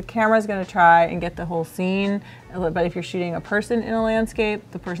 the camera's gonna try and get the whole scene. But if you're shooting a person in a landscape,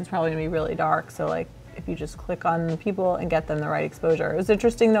 the person's probably gonna be really dark. So like if you just click on the people and get them the right exposure. It was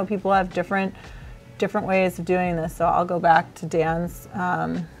interesting though, people have different ways of doing this. So I'll go back to Dan's,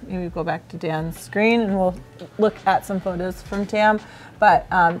 maybe go back to Dan's screen and we'll look at some photos from Tam. But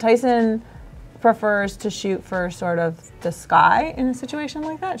Tyson prefers to shoot for sort of the sky in a situation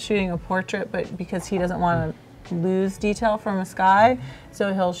like that, shooting a portrait, but because he doesn't want to lose detail from a sky,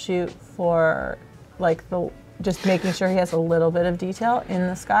 so he'll shoot for like just making sure he has a little bit of detail in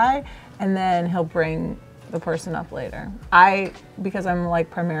the sky, and then he'll bring the person up later. Because I'm like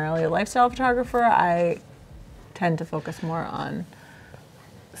primarily a lifestyle photographer, I tend to focus more on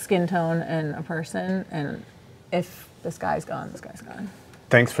skin tone and a person, and if the sky's gone, the sky's gone.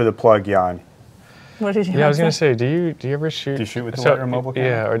 Thanks for the plug, Jan. What did you Yeah, I was say? gonna say, do you ever shoot? Do you shoot with the Lightroom mobile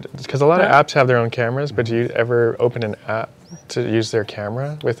camera? Yeah, because a lot of apps have their own cameras, but do you ever open an app to use their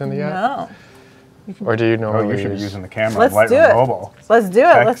camera within the app? No. Or do you Oh, normally you should be use? using the camera Let's on do Lightroom it. mobile. Let's do it.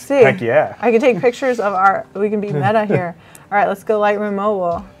 Heck- Let's see. heck yeah. I can take pictures of we can be meta here. All right, let's go Lightroom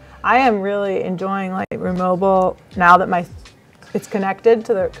Mobile. I am really enjoying Lightroom Mobile now that it's connected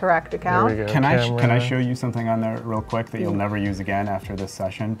to the correct There we account. go. Can I camera. show you something on there real quick that you'll never use again after this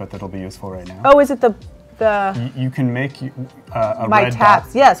session, but that'll be useful right now? Oh, is it the You can make a my red tabs?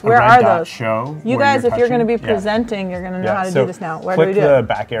 dot, Yes, a where red are dot those? show You where guys, you're if you're going to be touching. Yeah. presenting, you're going to know Yeah, how to so do this now. Where do click we do the it?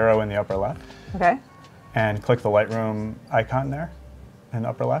 back arrow in the upper left, Okay. and click the Lightroom icon there in the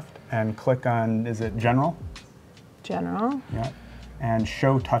upper left, and click on, is it General? General. Yeah. And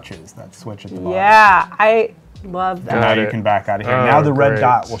Show Touches, that switch at the bottom. Yeah, I love that. And now Got you it. can back out of here. Oh, now the red great.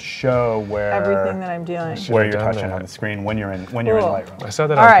 dot will show where Everything that I'm doing. Should where have you're done touching that. on the screen when you're in Cool. Lightroom. I saw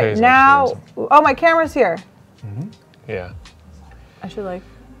that All on right, Page, now, actually. oh, my camera's here. Yeah. I should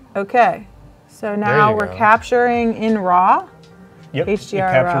okay. So now you we're go. capturing in RAW. Yep, HDR it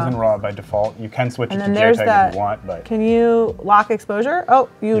captures raw. in RAW by default. You can switch And it then to there's JPEG that. if you want, but Can you lock exposure? Oh,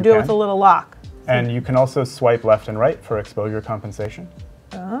 you do it with can. a little lock. and you can also swipe left and right for exposure compensation,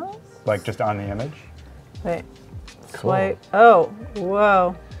 Oh, like just on the image. wait. Cool. Swipe. Oh,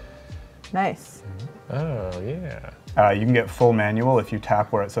 whoa. Nice. Oh, yeah. You can get full manual if you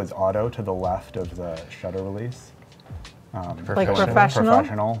tap where it says auto to the left of the shutter release. Like Professional. professional?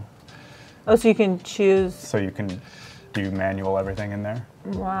 Professional. Oh, so you can choose. So you can do manual everything in there.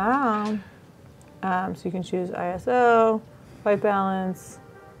 Wow. So you can choose ISO, white balance.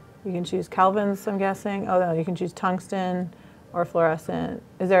 You can choose Kelvins, I'm guessing. Oh, no, you can choose tungsten or fluorescent.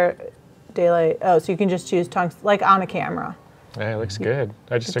 Is there daylight? Oh, so you can just choose tungsten, like on a camera. Yeah, it looks good.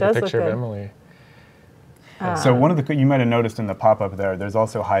 I just It took a does look picture of good. Emily. So one of the, you might have noticed in the pop-up there's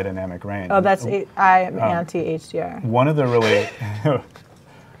also high dynamic range. Oh, that's, I am anti-HDR. One of the really,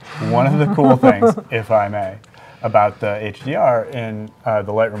 one of the cool things, if I may, about the HDR in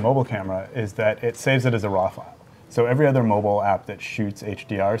the Lightroom mobile camera is that it saves it as a RAW file. So every other mobile app that shoots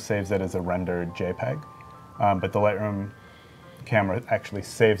HDR saves it as a rendered JPEG, but the Lightroom camera actually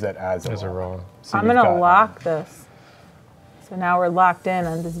saves it as a RAW. So I'm you've going to got, lock this. So now we're locked in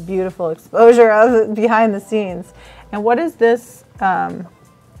on this beautiful exposure of it behind the scenes. And what is this? And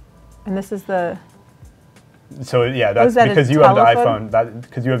this is the. So yeah, that's that, a because you have the telephone? iPhone.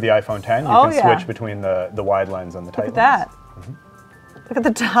 Because you have the iPhone 10, you Oh, can yeah. switch between the wide lens and the tight Look at lens. that. Look at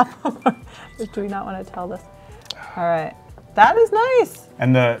the top. Do we not want to tell this? All right. That is nice.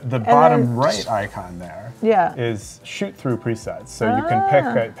 And the bottom then- right icon there Yeah. is shoot through presets. So you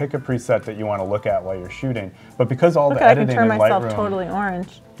can pick a preset that you want to look at while you're shooting. But because all Look, the I can editing turn in myself Lightroom, totally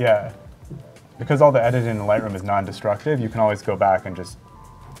orange. yeah, because all the editing in Lightroom is non-destructive, you can always go back and just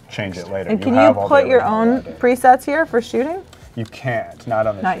change it later. And can have you all the put your original own editing. presets here for shooting? You can't, not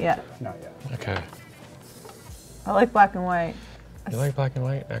on the Not shoot. yet. Not yet. Okay. I like black and white. You like black and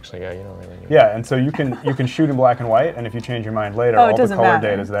white? Actually, yeah, you don't really need Yeah, and so you can shoot in black and white, and if you change your mind later, Oh, it all the doesn't color matter.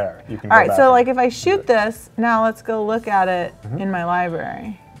 data is there. You can All go right, back so and- like if I shoot this, now let's go look at it in my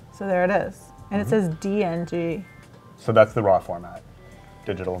library. So there it is. And it says DNG, So that's the raw format,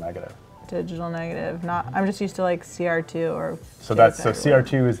 digital negative. digital negative. Not. I'm just used to like CR2 or. So that's JPEG or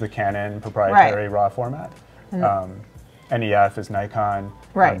CR2 is the Canon proprietary raw format. And NEF is Nikon.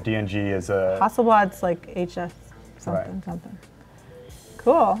 Right. DNG is a Hasselblad's like HS something something.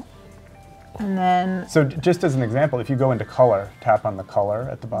 Cool. And then. So just as an example, if you go into color, tap on the color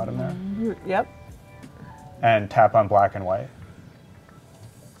at the bottom there, Yep. and tap on black and white.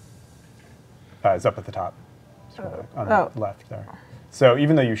 It's up at the top, on the left there. So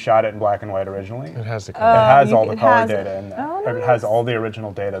even though you shot it in black and white originally, it has the it color. has all the it color has data it. in there. Oh, It has all the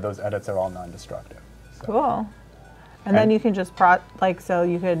original data. Those edits are all non-destructive. So. Cool. And then And- you can just so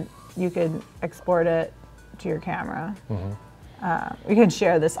you could export it to your camera. We can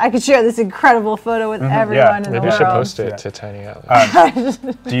share this. I could share this incredible photo with everyone in the Maybe world. you should post it Yeah. to Tiny Atlas.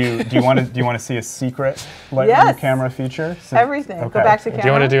 Do you want to see a secret Lightroom Yes. camera feature? So- Everything. Go okay. back to camera. Do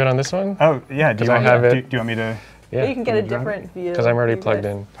you want to do it on this one? Oh yeah. Do you 'Cause I want have do, it. do you want me to? Yeah. You can get a Can you join different view. Because I'm already You plugged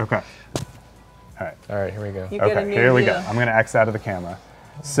guys- in. Okay. All right. All right, here we go. You get a Okay. new Here we view. go. I'm gonna X out of the camera.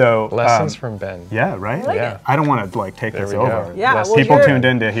 So Lessons from Ben. Yeah. Right. like Yeah. it. I don't want to like take There this we go. over. Yeah, Less well, People you're- tuned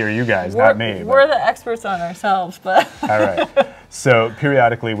in to hear you guys, We're, not me. we're the experts on ourselves, but All right. So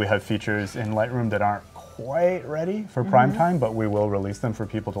periodically we have features in Lightroom that aren't quite ready for prime time, but we will release them for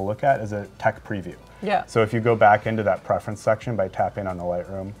people to look at as a tech preview. yeah. So if you go back into that preference section by tapping on the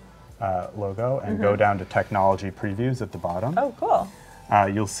Lightroom logo and go down to technology previews at the bottom, Oh, cool.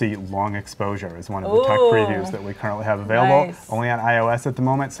 you'll see long exposure is one of the tech previews that we currently have available. Nice. Only on iOS at the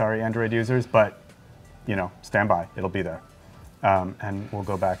moment. Sorry, Android users, but you know, stand by. It'll be there. And we'll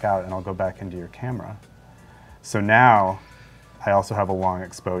go back out, and I'll go back into your camera. So now, I also have a long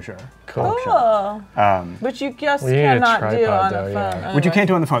exposure. Cool. Which you just We need a cannot do tripod, on a though, phone. yeah. Which you can't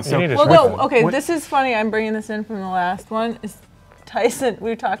do on the phone. So need a Well, tripod. no, okay, What- this is funny. I'm bringing this in from the last one. Is Tyson,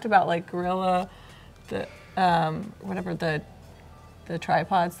 we talked about like Gorilla, the whatever the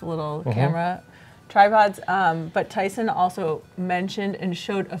tripods, the little camera tripods. But Tyson also mentioned and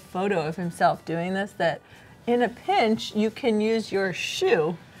showed a photo of himself doing this, that in a pinch, you can use your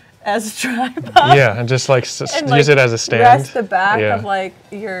shoe as a tripod. Yeah, and just like And, use it as a stand. Rest the back Yeah. of like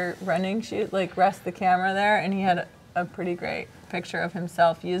your running shoe, like rest the camera there, and he had a pretty great picture of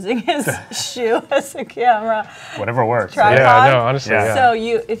himself using his shoe as a camera. whatever works. Tripod. Yeah, no, honestly, Yeah. yeah. So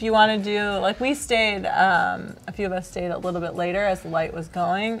if you want to do, like we stayed, a few of us stayed a little bit later as the light was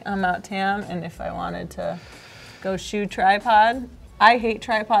going on Mount Tam, and if I wanted to go shoe tripod, I hate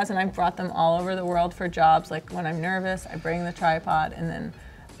tripods and I've brought them all over the world for jobs. Like when I'm nervous, I bring the tripod and then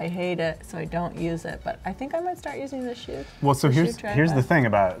I hate it, so I don't use it. But I think I might start using the shoe. Well, so the here's shoe the tripod. thing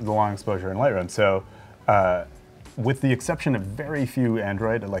about the long exposure in Lightroom. So, with the exception of very few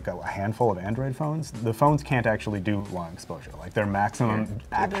Android, like a handful of Android phones, the phones can't actually do long exposure. Like their maximum this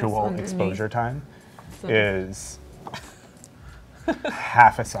actual underneath. exposure time So- is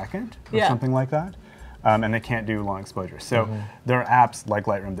half a second or Yeah. something like that. And they can't do long exposure. So there are apps like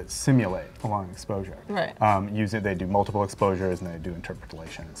Lightroom that simulate a long exposure. Right. They do multiple exposures and they do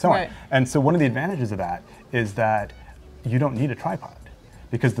interpolation and so Right. on. And so one of the advantages of that is that you don't need a tripod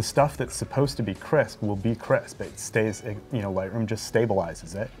because the stuff that's supposed to be crisp will be crisp. It stays, Lightroom just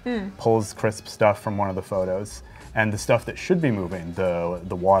stabilizes it, pulls crisp stuff from one of the photos, and the stuff that should be moving, the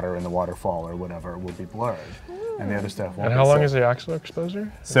water and the waterfall or whatever, will be blurred. And the other stuff won't. And how long So- is the actual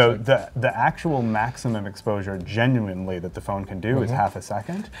exposure? So the actual maximum exposure genuinely that the phone can do is half a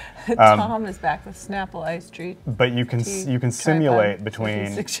second, Tom is back with Snapple Ice Treat. but you can tripod, simulate he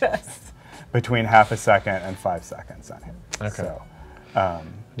between suggests. half a second and 5 seconds on here. Okay. So,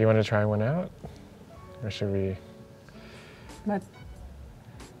 Do you want to try one out? Or should we?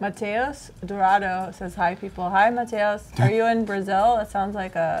 Mateos Dorado says hi, people. Hi, Mateos. Are you in Brazil? That sounds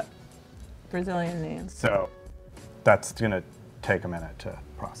like a Brazilian name. so that's going to take a minute to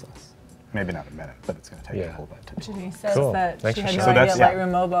process. Maybe not a minute, but it's going to take a Yeah. little bit to do. She says Cool. that Thanks she for had no sharing. So idea that's-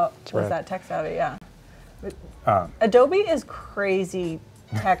 Lightroom Mobile was right. that tech savvy, yeah. But Adobe is crazy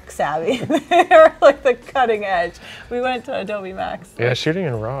tech savvy. They're like the cutting edge. We went to Adobe Max. Yeah, shooting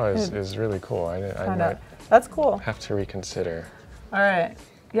in RAW is really cool. I Found might out. That's cool. have to reconsider. All right.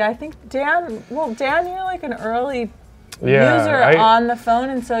 Yeah, I think Dan, you're like an early Yeah, user on the phone,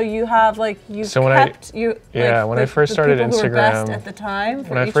 and so you have like you've So when I- kept you. yeah, like, when I first the started people who were best Instagram- at the time. for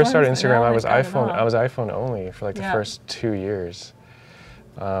When I each first one, started but Instagram, now I was I've got it iPhone. all. I was iPhone only for like the Yeah. first 2 years.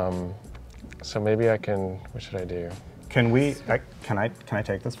 So maybe I can. What should I do? Can I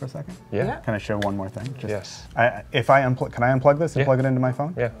take this for a second? Yeah. Yeah. Can I show one more thing? Just, Yes. If I can I unplug this and Yeah. plug it into my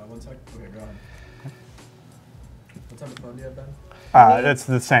phone? Yeah. One sec. Okay, go ahead. What type of phone do you have, Ben? It's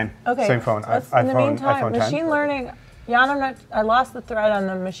the same. Okay. Same phone. Let's, in the meantime, iPhone 10. machine learning. Jan, I lost the thread on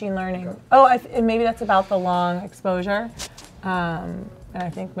the machine learning. Okay. Oh, and maybe that's about the long exposure. And I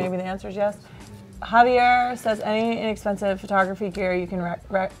think maybe the answer is yes. Javier says, any inexpensive photography gear you can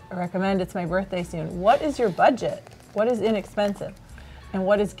recommend? It's my birthday soon. What is your budget? What is inexpensive? And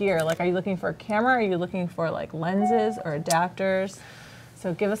what is gear? Like, are you looking for a camera? Are you looking for like lenses or adapters?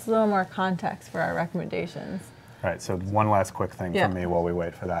 So give us a little more context for our recommendations. All right, so one last quick thing Yeah. from me while we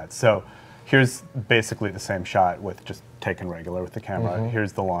wait for that. So here's basically the same shot with just taken regular with the camera.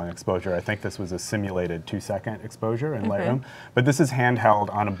 Here's the long exposure. I think this was a simulated 2-second exposure in Lightroom. But this is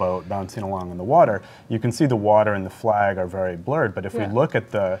handheld on a boat bouncing along in the water. You can see the water and the flag are very blurred, but if we look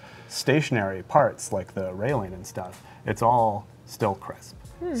at the stationary parts, like the railing and stuff, it's all still crisp.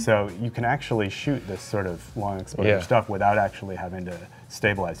 So you can actually shoot this sort of long exposure stuff without actually having to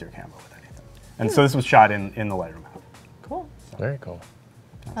stabilize your camera with anything. And so this was shot in the Lightroom app. Cool. Very cool.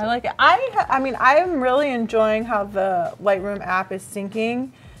 I like it. I mean, I'm really enjoying how the Lightroom app is syncing.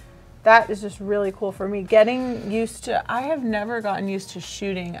 That is just really cool for me. Getting used to, I have never gotten used to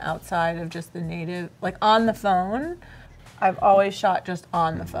shooting outside of just the native, like on the phone. I've always shot just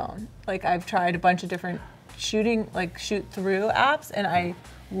on the phone. Like I've tried a bunch of different shooting, like shoot through apps, and I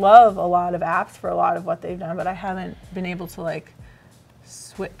love a lot of apps for a lot of what they've done, but I haven't been able to like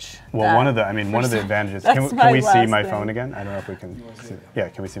switch. Well, one of the advantages, That's can my we see last my thing. phone again? I don't know if we can see. Yeah,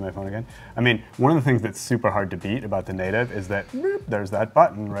 can we see my phone again? I mean, one of the things that's super hard to beat about the native is that boop, there's that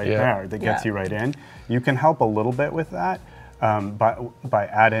button right there that gets you right in. You can help a little bit with that, by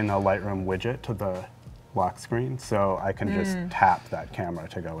adding a Lightroom widget to the lock screen, so I can just tap that camera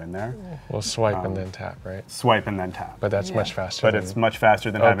to go in there. Well, swipe and then tap, right? Swipe and then tap. But that's much faster. But it's much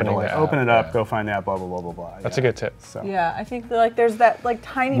faster than having to opening like the open app, it up, yeah. go find the app, blah blah blah blah blah. That's a good tip. So Yeah, I think that, like there's that like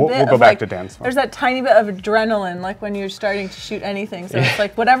tiny We'll- bit we'll go of back like, to Dan's phone. there's that tiny bit of adrenaline like when you're starting to shoot anything. So it's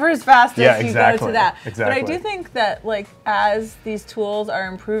like whatever is fastest, Yeah, you go exactly, to that. But I exactly. do think that like as these tools are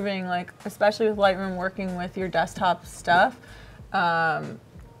improving, like especially with Lightroom working with your desktop stuff,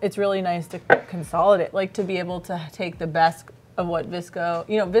 it's really nice to consolidate, like to be able to take the best of what Visco,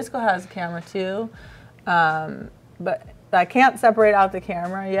 Visco has a camera too, but I can't separate out the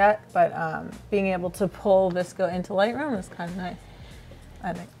camera yet, but being able to pull Visco into Lightroom is kind of nice,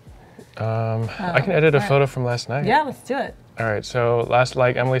 I think. I can edit a photo from last night. Yeah, let's do it. All right, so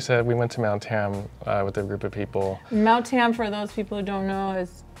like Emily said, we went to Mount Tam with a group of people. Mount Tam, for those people who don't know,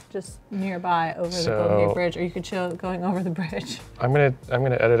 is just nearby over the Golden Gate Bridge, or you could show it going over the bridge. I'm gonna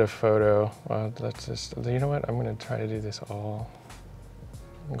edit a photo. Well, let's just, you know what? I'm gonna try to do this all.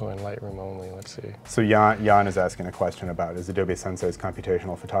 I'm going Lightroom only. Let's see. So Jan is asking a question about, is Adobe Sensei's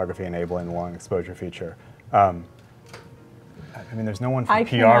computational photography enabling the long exposure feature? I mean, there's no one from I PR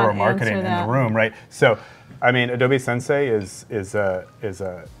cannot or marketing answer in that. the room, right? So, I mean, Adobe Sensei is a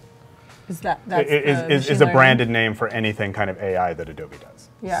branded name for anything kind of AI that Adobe does.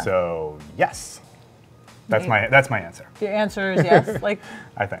 Yeah. So yes, that's Maybe. my answer. The answer is yes, like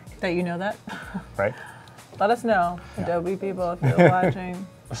I think, that you know that. right? Let us know, Adobe people, if you're watching.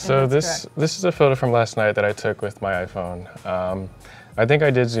 So that's this is a photo from last night that I took with my iPhone. I think I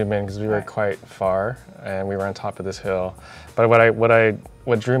did zoom in because we were quite far and we were on top of this hill. But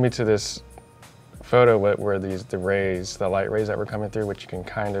what drew me to this photo were the rays, the light rays that were coming through, which you can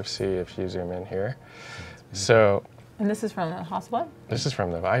kind of see if you zoom in here. So. And this is from the Hasselblad? This is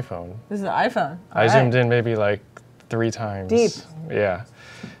from the iPhone. This is the iPhone. I zoomed in maybe like 3 times. Deep. Yeah.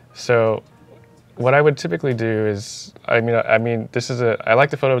 So what I would typically do is, I mean, I like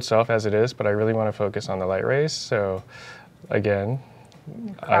the photo itself as it is, but I really want to focus on the light rays. So again,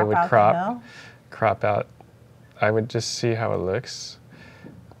 I would crop out. I would just see how it looks.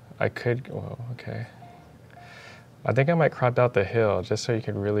 I could, well, okay. I think I might crop out the hill just so you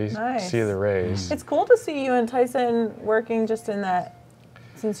could really see the rays. It's cool to see you and Tyson working just in that,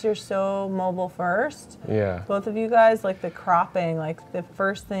 since you're so mobile first. Yeah. Both of you guys, like the cropping, like the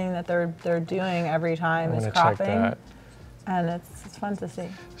first thing that they're doing every time is cropping. Check that. And it's fun to see.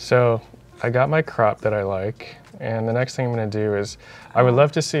 So I got my crop that I like, and the next thing I'm going to do is, I would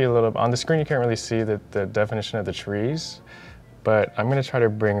love to see a little, on the screen you can't really see the definition of the trees, but I'm going to try to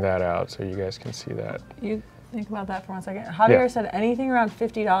bring that out so you guys can see that. You think about that for 1 second. Javier said anything around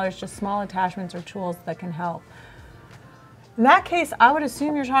 $50, just small attachments or tools that can help. In that case, I would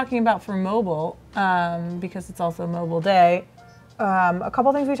assume you're talking about for mobile, because it's also Mobile Day. A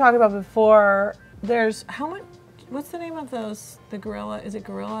couple things we talked about before. There's what's the name of those? The Gorilla, is it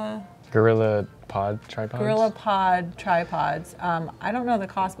Gorilla? Gorilla Pod tripods? Gorilla Pod tripods. I don't know the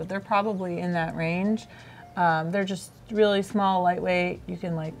cost, but they're probably in that range. They're just really small, lightweight. You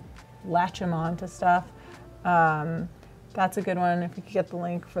can like latch them onto stuff. That's a good one if you could get the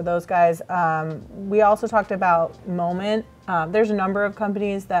link for those guys. We also talked about Moment. There's a number of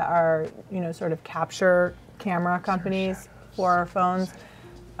companies that are, sort of capture camera companies for our phones.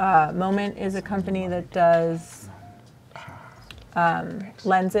 Moment is a company that does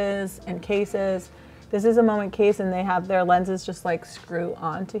lenses and cases. This is a Moment case, and they have their lenses just like screw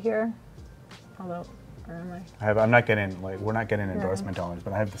onto here. Although, where am I? I'm not getting we're not getting endorsement dollars,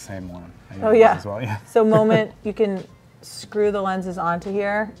 but I have the same one. Oh yeah. As well. Yeah. So Moment, you can screw the lenses onto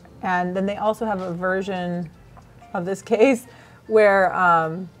here, and then they also have a version of this case where,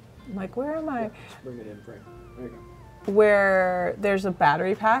 where am I? Bring it in, Frank. There you go. Where there's a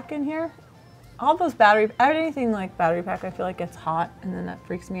battery pack in here. All those anything like battery pack, I feel like gets hot, and then that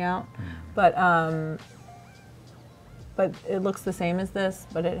freaks me out. But it looks the same as this,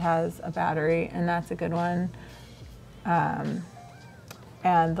 but it has a battery, and that's a good one.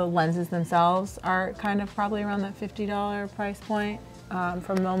 And the lenses themselves are kind of probably around that $50 price point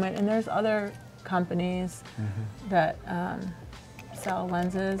from Moment. And there's other companies that sell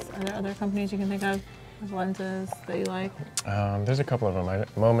lenses. Are there other companies you can think of with lenses that you like? There's a couple of them.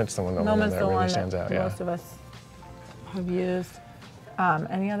 Moment's the one that really stands out. Most of us have used.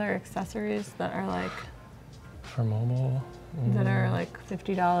 Any other accessories that are like for mobile? That are like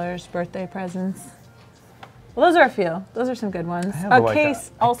 $50 birthday presents? Well, those are a few. Those are some good ones. A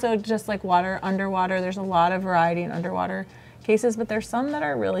case, also just like underwater. There's a lot of variety in underwater cases, but there's some that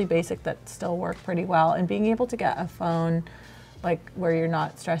are really basic that still work pretty well. And being able to get a phone like where you're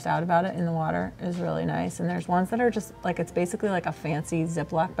not stressed out about it in the water is really nice. And there's ones that are just like, it's basically like a fancy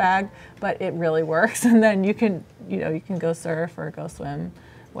Ziploc bag, but it really works. And then you can go surf or go swim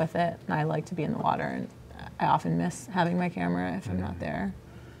with it. And I like to be in the water, and I often miss having my camera if I'm not there.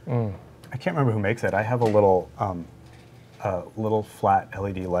 I can't remember who makes it. I have a little flat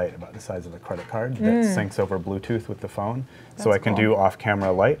LED light about the size of a credit card that syncs over Bluetooth with the phone. So I can do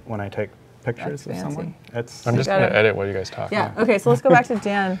off-camera light when I take pictures of someone. I'm just going to edit what you guys talk about. Yeah, okay, so let's go back to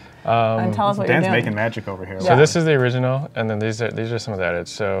Dan and tell us what Dan's you're doing. making magic over here. So this is the original, and then these are some of the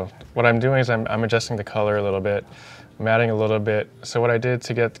edits. So what I'm doing is I'm adjusting the color a little bit. I'm adding a little bit. So what I did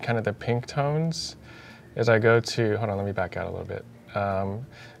to get kind of the pink tones is I go to, hold on, let me back out a little bit.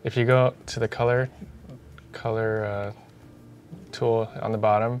 If you go to the color tool on the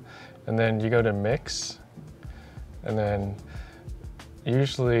bottom, and then you go to mix, and then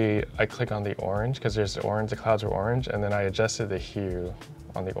usually I click on the orange because there's orange, the clouds are orange, and then I adjusted the hue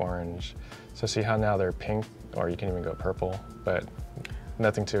on the orange. So see how now they're pink, or you can even go purple, but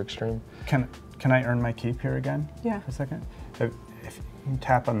nothing too extreme. Can I earn my keep here again? Yeah. For a second? If you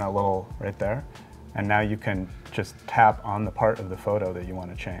tap on that little right there, and now you can just tap on the part of the photo that you want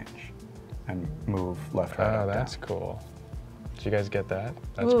to change and move left, right, Oh, up, that's down. cool. Did you guys get that?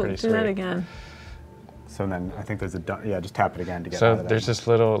 That's Ooh, pretty sweet. do that again. So then I think there's just tap it again to get out So of that. there's this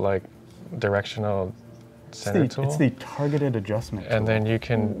little like directional center tool. It's the targeted adjustment And tool. then you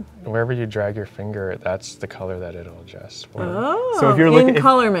can, wherever you drag your finger, that's the color that it'll adjust for. Oh, So if you're looking-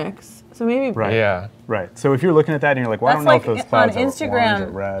 color mix. So maybe Right. Yeah. Right. So if you're looking at that and you're like, well, I don't know if those clouds on are Instagram, orange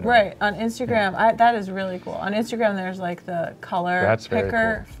or red. right? On Instagram, that is really cool. On Instagram, there's like the color That's very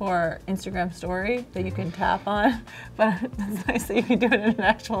picker for Instagram Story that you can tap on. But it's nice that you can do it in an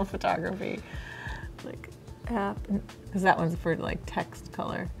actual photography like app, because that one's for like text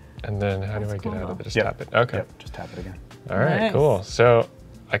color. And then how do That's I get cool, out of though. it? Just Yep. tap it. Okay. Yep. Just tap it again. All right, Nice. cool. So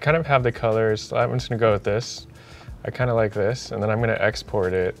I kind of have the colors. I'm just gonna go with this. I kind of like this, and then I'm gonna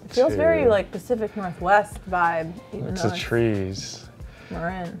export it. It feels to, very like Pacific Northwest vibe, even to though the trees.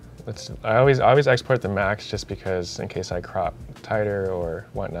 Marin. I always export the max just because in case I crop tighter or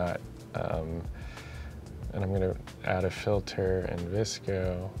whatnot. And I'm gonna add a filter and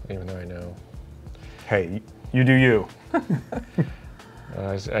Visco, even though I know. Hey, you do you.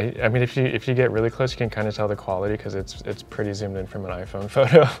 I mean, if you get really close, you can kind of tell the quality because it's pretty zoomed in from an iPhone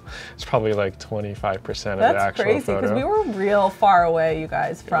photo. It's probably like 25% of the That's actual crazy photo. because we were real far away, you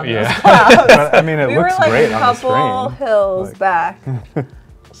guys, from Yeah. those clouds. But, I mean, it we were looks like great a on the couple screen. hills Like- back.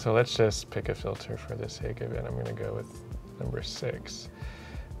 So let's just pick a filter for the sake of it. I'm gonna go with number 6.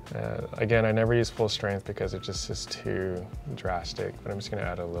 Again, I never use full strength because it just is too drastic, but I'm just gonna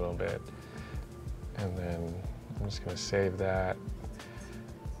add a little bit. And then I'm just gonna save that.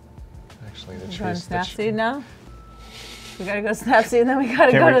 Actually, the We're going trees. Snapseed now? We gotta go Snapseed and then we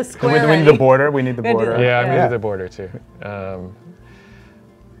gotta Can go we- to Square. we need the border. We need the We gotta do border. that. Yeah, I'm Yeah. gonna do the border too. I'm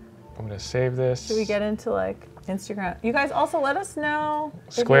gonna save this. Should we get into like Instagram? You guys also let us know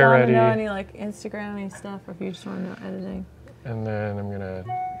if Square you want ready. to know any like Instagram-y stuff or if you just want to know editing. And then I'm gonna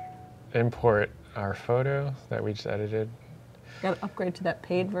import our photo that we just edited. Gotta upgrade to that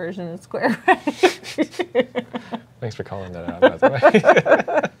paid version of Square. Thanks for calling that out, by the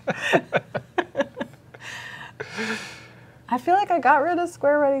way. I feel like I got rid of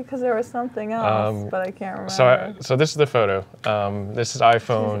Square Ready because there was something else, but I can't remember. So this is the photo. This is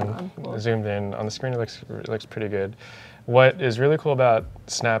iPhone Cool. zoomed in. On the screen, it looks pretty good. What is really cool about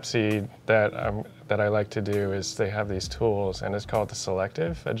Snapseed that I like to do is they have these tools, and it's called the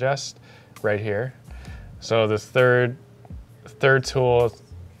selective adjust right here. So the third tool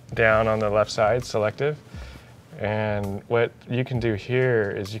down on the left side, selective. And what you can do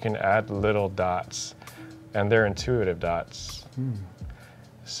here is you can add little dots, and they're intuitive dots.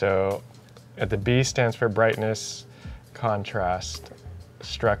 So the B stands for brightness, contrast,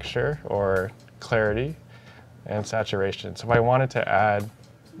 structure, or clarity, and saturation. So if I wanted to add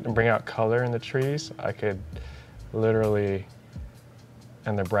and bring out color in the trees, I could literally,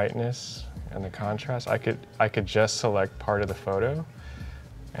 and the brightness and the contrast, I could just select part of the photo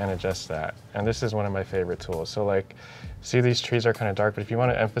and adjust that. And this is one of my favorite tools. So like, see these trees are kind of dark, but if you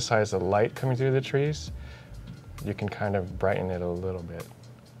want to emphasize the light coming through the trees, you can kind of brighten it a little bit,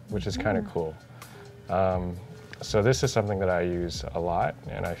 which is kind of cool. So this is something that I use a lot,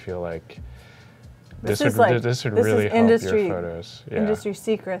 and I feel like this would really help your photos. Yeah. Industry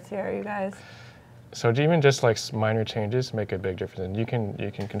secrets here, you guys. So even just like minor changes make a big difference, and you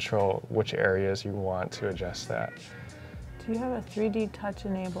can control which areas you want to adjust that. Do you have a 3D touch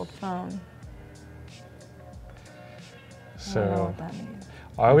enabled phone? I don't know So what that means.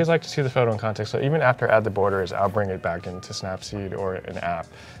 I always like to see the photo in context. So even after I add the borders, I'll bring it back into Snapseed or an app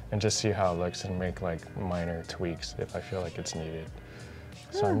and just see how it looks and make like minor tweaks if I feel like it's needed.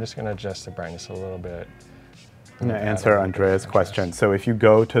 So I'm just gonna adjust the brightness a little bit. I'm gonna answer Andrea's question. So if you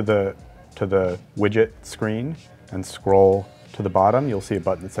go to the widget screen and scroll to the bottom, you'll see a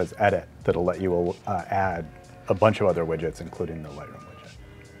button that says Edit that'll let you add a bunch of other widgets, including the Lightroom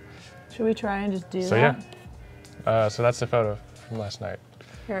widget. Should we try and just do that? So yeah, so that's the photo from last night.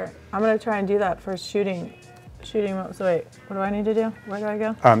 Here, I'm gonna try and do that for shooting mode. So wait, what do I need to do? Where do I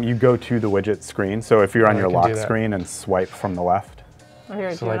go? You go to the widget screen. So if you're on I your can lock do that. screen and swipe from the left. Oh,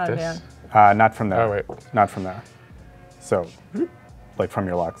 here, So do it like on this? Dan. Not from there. Oh, wait. Not from there. So, like from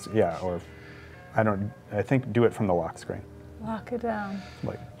your lock, yeah, or I think do it from the lock screen. Lock it down.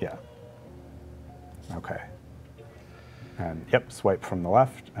 Like, yeah. Okay. And yep, swipe from the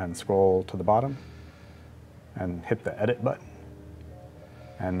left and scroll to the bottom and hit the edit button.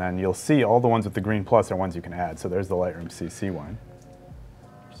 And then you'll see all the ones with the green plus are ones you can add. So there's the Lightroom CC one.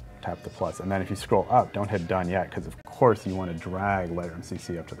 Just tap the plus. And then if you scroll up, don't hit done yet, because of course you want to drag Lightroom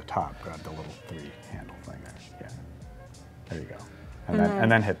CC up to the top. Grab the little 3 handle thing there. Yeah. There you go.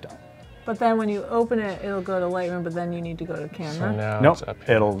 And then hit done. But then when you open it, it'll go to Lightroom, but then you need to go to camera. So now Nope, it's up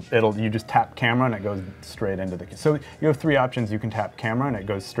here. you just tap camera and it goes straight into the, so you have 3 options. You can tap camera and it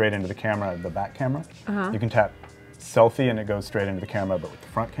goes straight into the camera, the back camera. You can tap selfie and it goes straight into the camera, but with the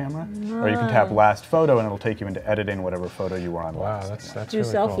front camera. Or you can tap last photo and it'll take you into editing whatever photo you were on Wow, last. that's Do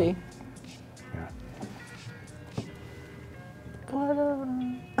really selfie. Yeah.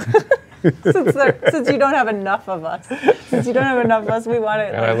 Since you don't have enough of us, we want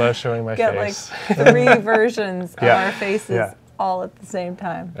And I love showing my get face. like 3 versions of Yeah. our faces Yeah. all at the same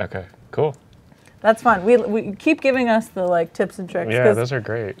time. Okay, cool. That's fun. We keep giving us the like tips and tricks. Yeah, 'cause those are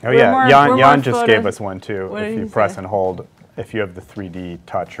great. Oh We're yeah, more- Jan we're more just gave photo- us one too. What did If you he press say? and hold, if you have the 3D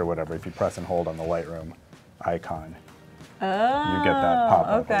touch or whatever, if you press and hold on the Lightroom icon, you get that pop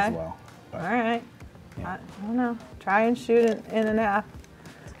up okay. as well. All But, right. Yeah. I don't know. Try and shoot it in an app.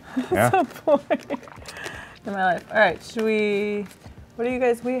 yeah. Some point in my life. All right, should we? What do you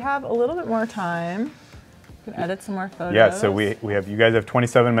guys? We have a little bit more time. We can edit some more photos. Yeah, so we have, you guys have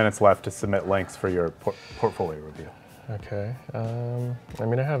 27 minutes left to submit links for your portfolio review. Okay. I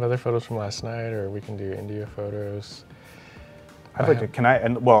mean, I have other photos from last night, or we can do India photos. I'd like to, can I,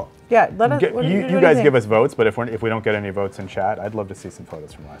 and well, Yeah, let us. what do you do guys think? give us votes, but if we don't get any votes in chat, I'd love to see some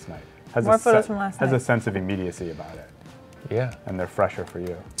photos from last night. More photos from last Has night. a sense of immediacy about it, Yeah. and they're fresher for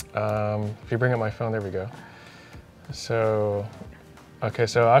you. If you bring up my phone, there we go. So, okay,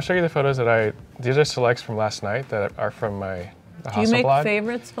 so I'll show you the photos these are selects from last night that are from the Do you make Hasselblad.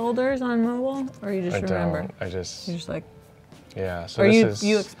 favorites folders on mobile, or you just I remember? don't. I just, You just like, yeah. So or this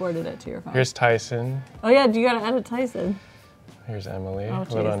you is, exported it to your phone. here's Tyson. Oh yeah, you gotta edit Tyson. Here's Emily. Oh a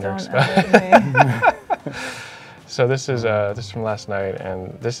geez, little don't underexpected. edit me. So this is from last night,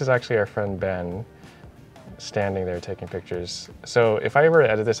 and this is actually our friend Ben standing there taking pictures. So if I were to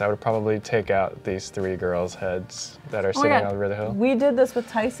edit this, I would probably take out these 3 girls' heads that are Oh my sitting God. over the hill. We did this with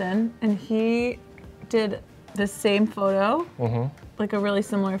Tyson, and he did the same photo, like a really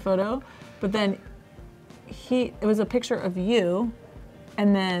similar photo, but then it was a picture of you,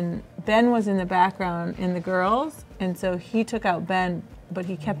 and then Ben was in the background in the girls, and so he took out Ben, but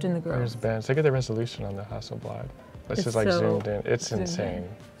he kept in the girls. Where's Ben? So look at the resolution on the Hasselblad. This It's is like so zoomed in. It's zoomed in. insane.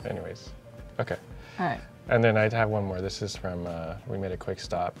 Anyways, okay. All right, And then I'd have one more. This is from, we made a quick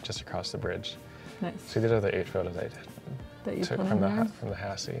stop just across the bridge. nice. So these are the 8 photos I That you took put from in there. the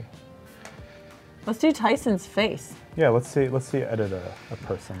Hassie. Let's do Tyson's face. Yeah, let's see edit a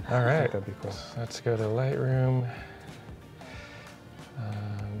person. All I right. think that'd be cool. Let's go to Lightroom.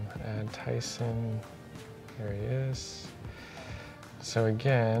 Add Tyson. Here he is. So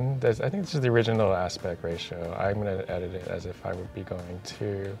again, I think this is the original aspect ratio. I'm going to edit it as if I would be going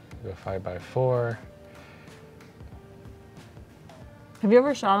to go 5:4. Have you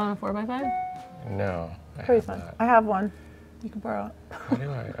ever shot on a 4x5? No, I Pretty have fun. not. I have one. You can borrow it. How do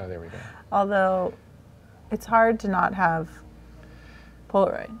I? Oh, there we go. Although, it's hard to not have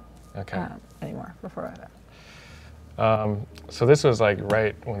Polaroid Okay. anymore for 4x5. So this was like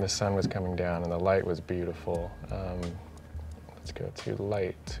right when the sun was coming down and the light was beautiful. Let's go to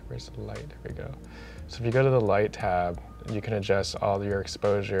light. Where's the light? There we go. So if you go to the light tab, you can adjust all your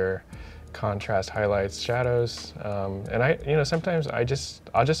exposure, contrast, highlights, shadows. And sometimes I'll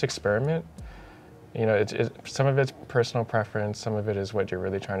just experiment. Some of it's personal preference, some of it is what you're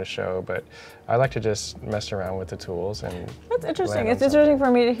really trying to show, but I like to just mess around with the tools and That's interesting. land on It's interesting something. for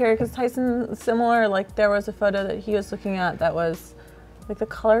me to hear because Tyson's similar. Like there was a photo that he was looking at that was like the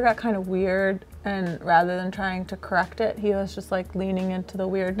color got kind of weird and rather than trying to correct it, he was just like leaning into the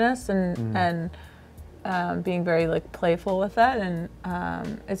weirdness and being very like playful with that. And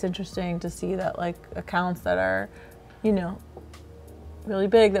it's interesting to see that like accounts that are, you know, really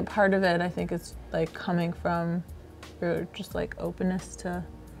big, that part of it I think is like coming from just like openness to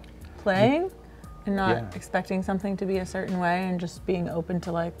playing and not expecting something to be a certain way, and just being open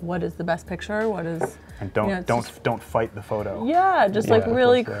to like what is the best picture, what is, and don't fight the photo. Yeah, just like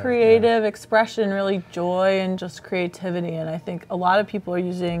really creative expression, really joy, and just creativity. And I think a lot of people are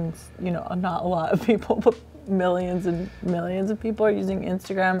using, you know, not a lot of people, but millions and millions of people are using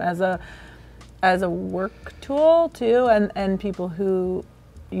Instagram as a work tool too, and people who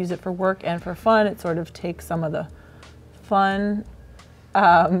use it for work and for fun, it sort of takes some of the fun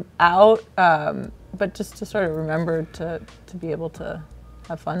out, but just to sort of remember to be able to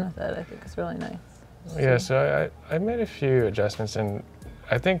have fun with it, I think is really nice. Yeah, so I made a few adjustments, and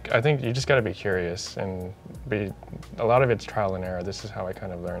I think you just got to be curious, and a lot of it's trial and error. This is how I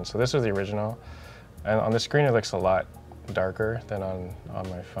kind of learned. So this was the original, and on the screen it looks a lot darker than on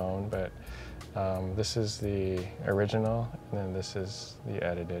my phone, but this is the original, and then this is the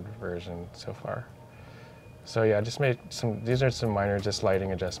edited version so far. So yeah, I just made these are some minor just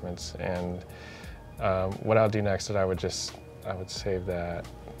lighting adjustments, and what I'll do next is I would save that.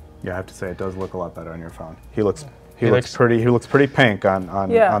 Yeah, I have to say it does look a lot better on your phone. He looks pretty pink on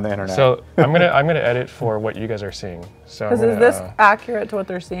the internet. So I'm gonna edit for what you guys are seeing. So because is this accurate to what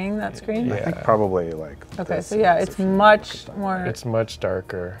they're seeing, that screen? Yeah. I think probably like. Okay, so yeah, it's much more. It's much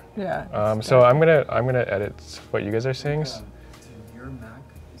darker. Yeah. So I'm gonna edit what you guys are seeing. Your Mac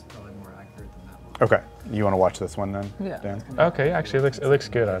is probably more accurate than that one. Okay, you want to watch this one then? Yeah. Dan? Okay, actually it looks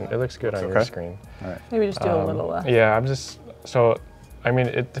good on your screen. All right. Maybe just do a little less. Yeah, I mean,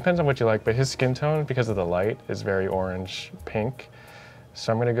 it depends on what you like, but his skin tone, because of the light, is very orange pink.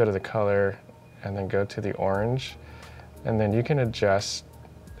 So I'm gonna go to the color and then go to the orange, and then you can adjust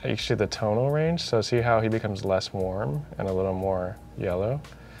actually the tonal range. So see how he becomes less warm and a little more yellow,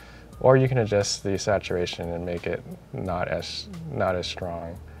 or you can adjust the saturation and make it not as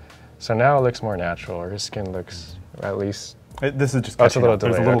strong. So now it looks more natural, or his skin looks at least. This is just it's a little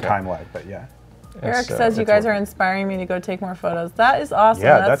There's a delayed, little okay. time lag, but yeah. Eric says you guys are inspiring me to go take more photos. That is awesome.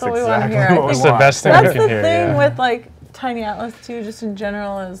 Yeah, that's what we want to exactly hear. what we It's the want. best thing That's you the can hear. thing Yeah. with like Tiny Atlas too, just in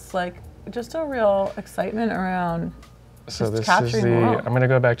general, is like just a real excitement around So just this is capturing the world. I'm gonna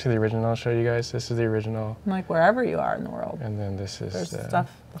go back to the original. I'll show you guys. This is the original, like wherever you are in the world. and then this is There's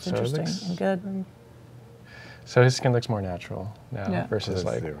stuff that's so it interesting looks- and good. So his skin looks more natural now Yeah. versus This is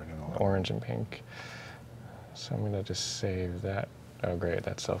like the original. orange and pink. So I'm gonna just save that. Oh great,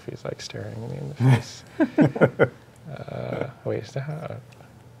 that selfie's like staring me in the face. Wait, is that how? There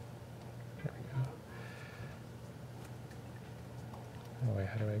we go. Oh wait,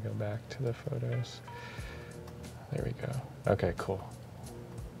 how do I go back to the photos? There we go. Okay, cool.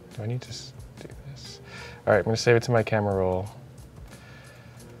 Do I need to do this? All right, I'm gonna save it to my camera roll.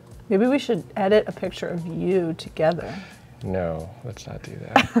 Maybe we should edit a picture of you together. No, let's not do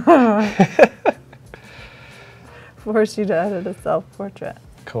that. Force you to edit a self-portrait.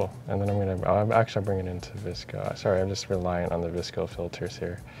 Cool, and then I'm actually bringing it into Visco. Sorry, I'm just reliant on the Visco filters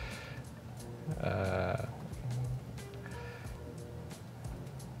here.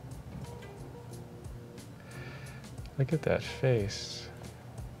 Look at that face,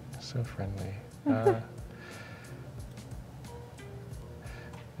 so friendly.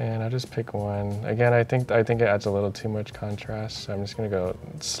 And I'll just pick one. Again, I think it adds a little too much contrast, so I'm just gonna go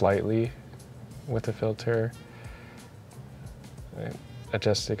slightly with the filter.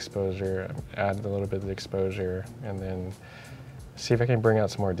 Adjust the exposure, add a little bit of the exposure, and then see if I can bring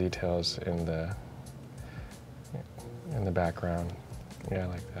out some more details in the background. Yeah, I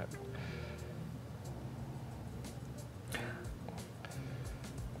like that.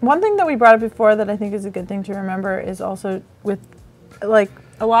 One thing that we brought up before that I think is a good thing to remember is also with, like,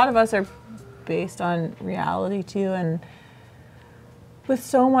 a lot of us are based on reality too, and with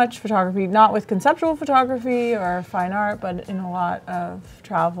so much photography, not with conceptual photography or fine art, but in a lot of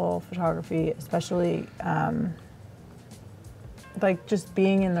travel photography, especially like just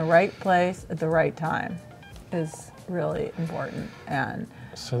being in the right place at the right time is really important. And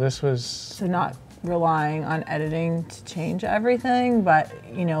So this was, so not relying on editing to change everything, but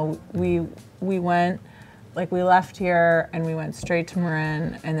you know, we went, like we left here and we went straight to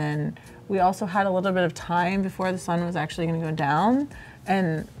Marin, and then we also had a little bit of time before the sun was actually going to go down,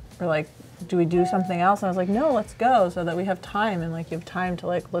 and we're like, do we do something else? And I was like, no, let's go, so that we have time, and like you have time to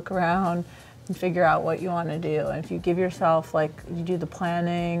like look around and figure out what you want to do. And if you give yourself, like, you do the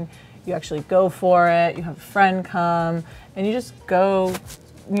planning, you actually go for it, you have a friend come, and you just go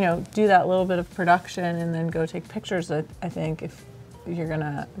do that little bit of production and then go take pictures, I think if you're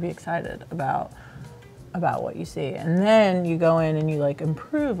gonna be excited about what you see. And then you go in and you like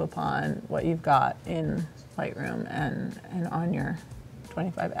improve upon what you've got in Lightroom and on your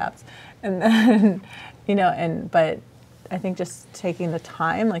 25 apps. And then, but I think just taking the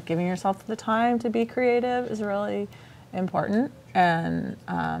time, like giving yourself the time to be creative is really important. And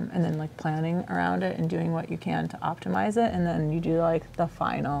then like planning around it and doing what you can to optimize it. And then you do like the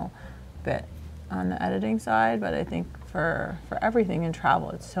final bit on the editing side. But I think for everything in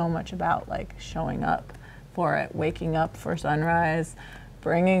travel, it's so much about like showing up for it, waking up for sunrise,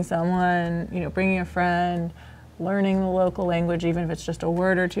 bringing someone, bringing a friend, learning the local language, even if it's just a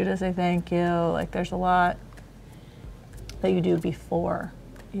word or two to say thank you. Like there's a lot that you do before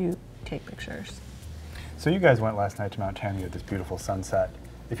you take pictures. So you guys went last night to Mount Tanya, this beautiful sunset.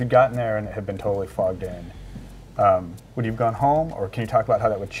 If you'd gotten there and it had been totally fogged in, would you have gone home, or can you talk about how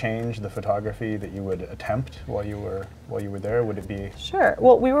that would change the photography that you would attempt while you were there? Would it be? Sure.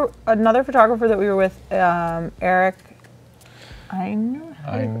 Well, we were another photographer that we were with, Eric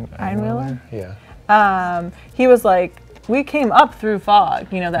Einwiller. Yeah. He was like, we came up through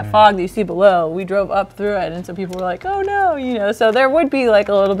fog, that fog that you see below. We drove up through it, and so people were like, oh no, so there would be like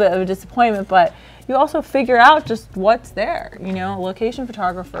a little bit of a disappointment, but you also figure out just what's there. Location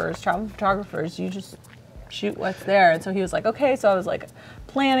photographers, travel photographers, you just shoot what's there. And so he was like, okay, so I was like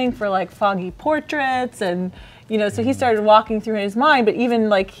planning for like foggy portraits, and so he started walking through his mind. But even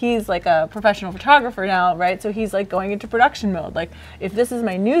like he's like a professional photographer now, right? So he's like going into production mode. Like, if this is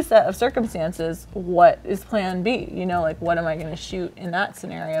my new set of circumstances, what is plan B? Like what am I going to shoot in that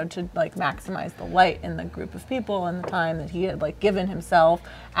scenario to like maximize the light in the group of people and the time that he had like given himself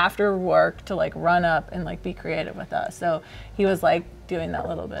after work to like run up and like be creative with us. So he was like doing that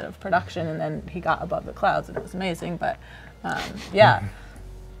little bit of production, and then he got above the clouds, and it was amazing. But yeah.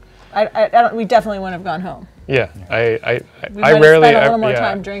 We definitely wouldn't have gone home. Yeah, I rarely spent a little more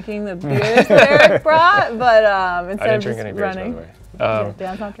time drinking the beers that Eric brought, but instead of just running.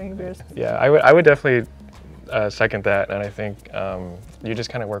 Dan's not drinking beers. Yeah, I would definitely second that, and I think you just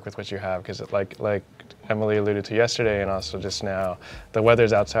kind of work with what you have, because like Emily alluded to yesterday and also just now, the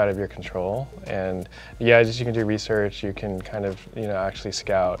weather's outside of your control, and yeah, just you can do research, you can kind of actually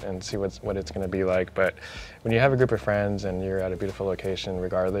scout and see what it's going to be like. But when you have a group of friends and you're at a beautiful location,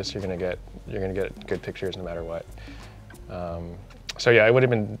 regardless, you're gonna get good pictures no matter what. So yeah, it would have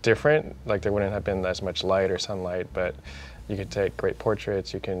been different. Like there wouldn't have been as much light or sunlight, but you could take great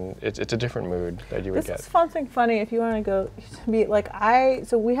portraits. It's a different mood that you would get. This is something funny if you want to go to be like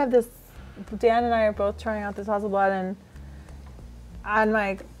so we have this. Dan and I are both trying out this Hasselblad, and on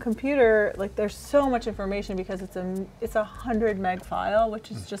my computer, like there's so much information because it's a 100 meg file, which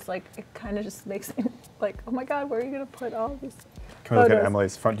is just like, it kind of just makes me like, oh my God, where are you gonna put all these Can we look at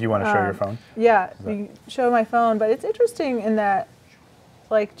Emily's phone? Do you want to show your phone? Yeah, you show my phone, but it's interesting in that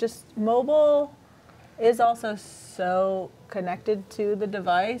like just mobile is also so connected to the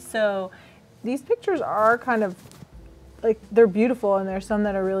device. So these pictures are kind of like, they're beautiful, and there's some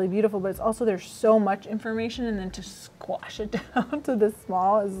that are really beautiful, but it's also there's so much information, and then to squash it down to this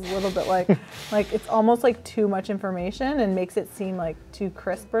small is a little bit like it's almost like too much information and makes it seem like too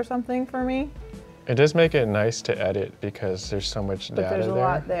crisp or something for me. It does make it nice to edit because there's so much data there's a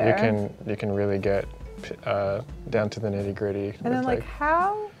lot there. You can really get down to the nitty gritty. And then like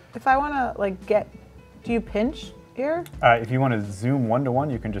how, if I want to like do you pinch here? If you want to zoom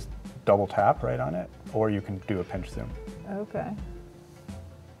 1-to-1, you can just double tap right on it, or you can do a pinch zoom. Okay.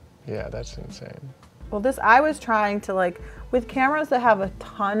 Yeah, that's insane. Well, I was trying to like, with cameras that have a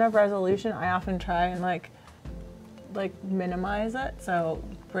ton of resolution, I often try and like minimize it. So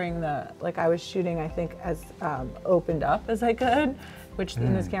bring I was shooting, I think, as opened up as I could, which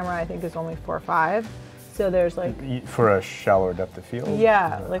in this camera I think is only 4.5. So there's like... For a shallower depth of field?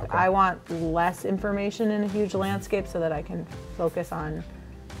 Yeah, like okay. I want less information in a huge landscape so that I can focus on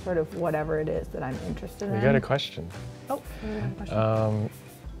sort of whatever it is that I'm interested in. We got a question. Oh, we got a question.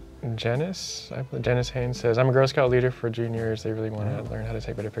 Janice Haynes says, I'm a Girl Scout leader for juniors. They really want to learn how to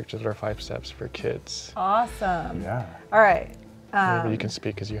take better pictures. What are 5 steps for kids? Awesome. Yeah. All right. Maybe you can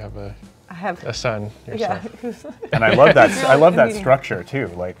speak because you have a son yourself. Yeah. And I love that. I love that structure too.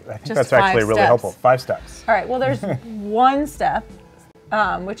 Like I think that's actually really helpful. 5 steps. All right. Well, there's one step,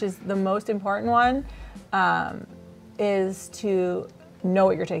 which is the most important one, is to know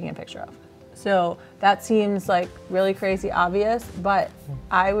what you're taking a picture of. So that seems like really crazy obvious, but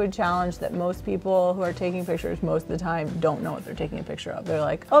I would challenge that most people who are taking pictures most of the time don't know what they're taking a picture of. They're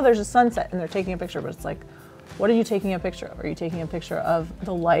like, oh, there's a sunset, and they're taking a picture, but it's like, what are you taking a picture of? Are you taking a picture of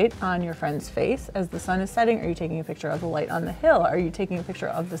the light on your friend's face as the sun is setting? Are you taking a picture of the light on the hill? Are you taking a picture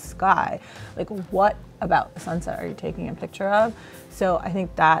of the sky? Like, what about the sunset are you taking a picture of? So I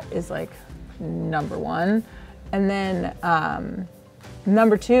think that is like number one. And then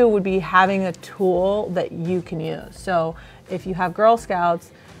number two would be having a tool that you can use. So if you have Girl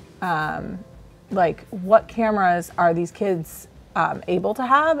Scouts, like, what cameras are these kids able to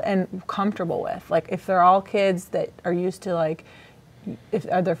have and comfortable with? Like, if they're all kids that are used to, like, if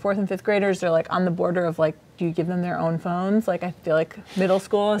they're 4th and 5th graders, they're like on the border of like, do you give them their own phones? Like, I feel like middle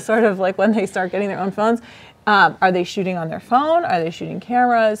school is sort of like when they start getting their own phones. Are they shooting on their phone? Are they shooting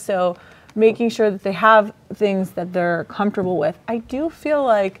cameras? So making sure that they have things that they're comfortable with. I do feel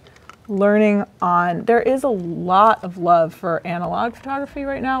like learning on, there is a lot of love for analog photography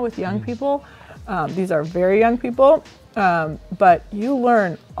right now with young people. These are very young people, but you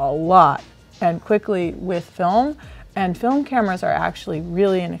learn a lot and quickly with film. And film cameras are actually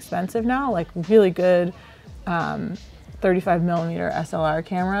really inexpensive now, like really good 35 millimeter SLR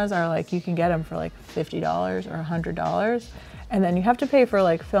cameras are like, you can get them for like $50 or $100. And then you have to pay for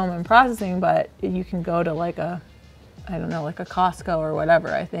like film and processing, but you can go to like a, I don't know, like a Costco or whatever,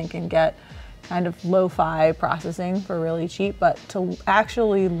 I think, and get kind of lo-fi processing for really cheap. But to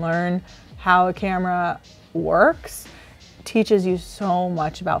actually learn how a camera works teaches you so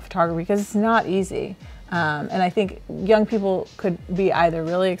much about photography because it's not easy. And I think young people could be either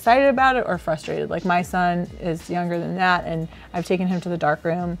really excited about it or frustrated. Like, my son is younger than that, and I've taken him to the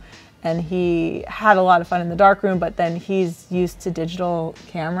darkroom, and he had a lot of fun in the darkroom, but then he's used to digital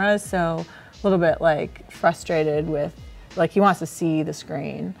cameras, so a little bit like frustrated with, like, he wants to see the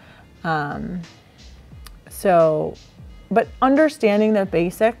screen. But understanding the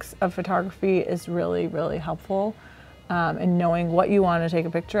basics of photography is really, really helpful. And knowing what you want to take a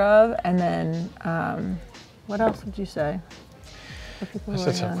picture of, and then what else would you say? That's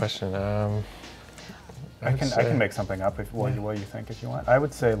a tough question. I can make something up if what you think if you want. I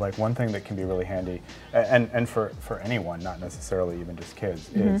would say, like, one thing that can be really handy, and for anyone, not necessarily even just kids,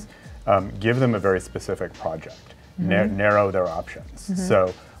 is give them a very specific project. Narrow their options.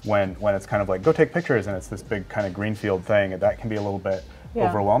 So when it's kind of like, go take pictures, and it's this big kind of greenfield thing, that can be a little bit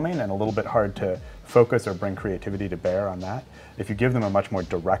overwhelming and a little bit hard to focus or bring creativity to bear on that. If you give them a much more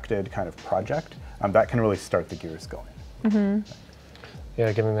directed kind of project, that can really start the gears going.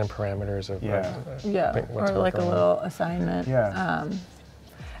 Yeah, giving them parameters of or like a little assignment. Yeah.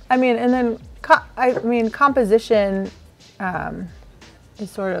 I mean, and then composition is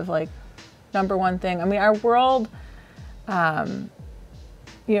sort of like number one thing. I mean, our world, a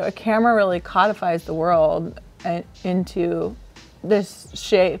camera really codifies the world into this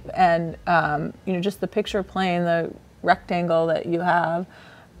shape, and just the picture plane, the rectangle that you have,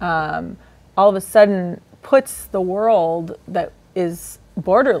 all of a sudden puts the world that is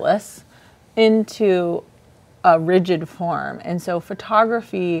borderless into a rigid form. And so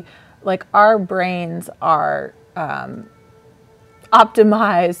photography, like, our brains are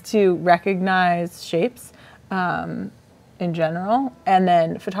optimized to recognize shapes in general, and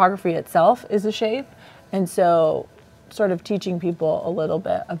then photography itself is a shape. And so sort of teaching people a little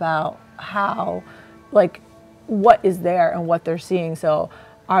bit about how, like, what is there and what they're seeing. So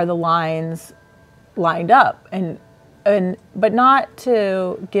are the lines lined up, but not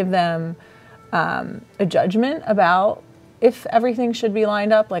to give them a judgment about if everything should be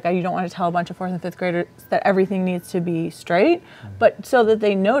lined up. Like, you don't want to tell a bunch of 4th and 5th graders that everything needs to be straight, but so that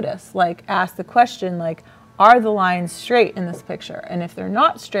they notice, like, ask the question, like, are the lines straight in this picture? And if they're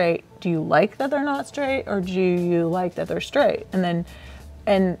not straight, do you like that they're not straight, or do you like that they're straight?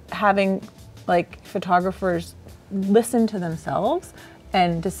 And having, like, photographers listen to themselves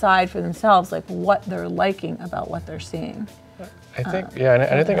and decide for themselves, like, what they're liking about what they're seeing. I think, and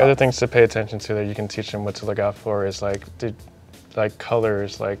I think other things to pay attention to that you can teach them what to look out for is, like,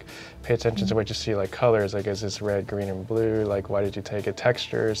 colors, like, pay attention to what you see, like colors, like, is this red, green, and blue? Like, why did you take it?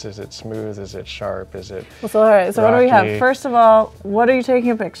 Textures, is it smooth? Is it sharp? Is it all right, so rocky? What do we have? First of all, what are you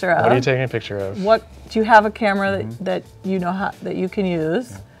taking a picture of? What are you taking a picture of? What, do you have a camera that you know how, that you can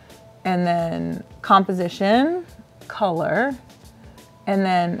use? And then composition, color, and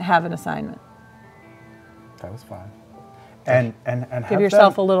then have an assignment. That was fun. And give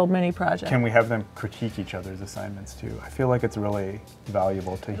yourself a little mini project. Can we have them critique each other's assignments too? I feel like it's really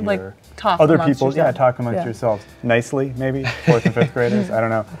valuable to hear, like, talk other amongst people. yourself. Yeah, talk amongst yourselves nicely, maybe 4th and 5th graders. I don't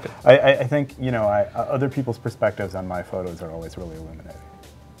know. I think other people's perspectives on my photos are always really illuminating.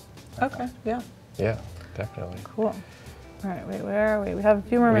 Okay. Yeah. Yeah, definitely. Cool. All right, wait, where are we? We have a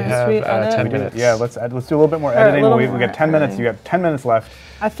few more We minutes. have, Should we edit? 10 We do- minutes. Yeah, let's do a little bit more Or a editing. little We more get 10 minutes. editing. You got 10 minutes left.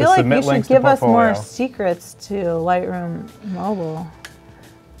 I feel to like submit you should links to give us more portfolio. secrets to Lightroom Mobile.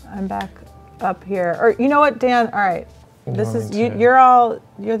 I'm back up here. Or you know what, Dan? All right, this is you.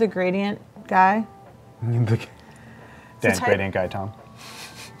 You're the gradient guy. Dan, Ty- gradient guy, Tom.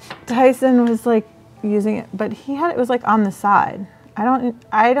 Tyson was like using it, but it was like on the side.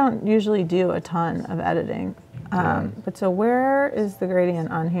 I don't usually do a ton of editing. But so where is the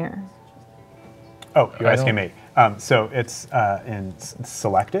gradient on here? Oh, you're asking me. So it's in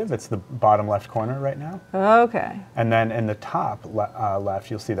selective. It's the bottom left corner right now. Okay. And then in the top left,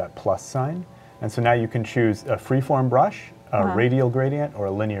 you'll see that plus sign. And so now you can choose a freeform brush, a radial gradient, or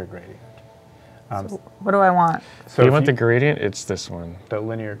a linear gradient. So what do I want? So If you if want the gradient, it's this one. the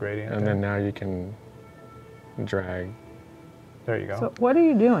linear gradient. And there. then now you can drag. There you go. So what are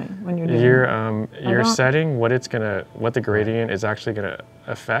you doing when you're doing You're that? you're don't- setting what the gradient is actually gonna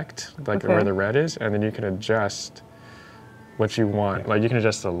affect, like Okay. where the red is, and then you can adjust what you want. Like you can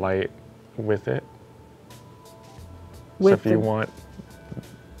adjust the light with it. So With if you the- want,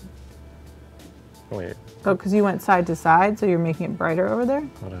 wait, Oh, because you went side to side, so you're making it brighter over there?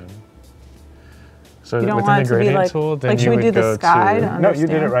 hold on. So You don't within want the it to be gradient like, tool, then should you we would do the go sky to to. No, you did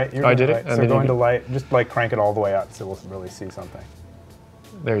it understand? right. You I were did it, right. and So then go you into can- light, just like crank it all the way up so we'll really see something.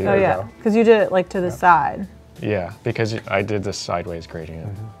 There you Oh go. yeah, go. because you did it like to the side. Yeah, because I did the sideways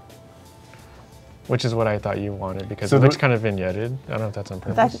gradient. Which is what I thought you wanted because So it looks the- kind of vignetted. I don't know if that's on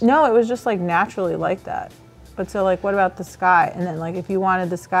purpose. No, it was just like naturally like that. But so like, what about the sky? And then like, if you wanted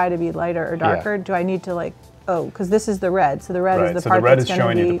the sky to be lighter or darker, do I need to like, because this is the red, so the red Right. is the So part the red that's is going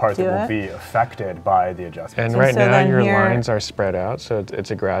showing to you the part do that will it. be affected by the adjustment. And So- right so now then your here- lines are spread out, so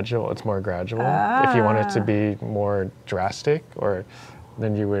it's more gradual. If you want it to be more drastic, or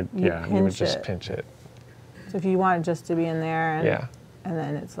then you would you would pinch just it. pinch it. So if you want it just to be in there, and, Yeah. and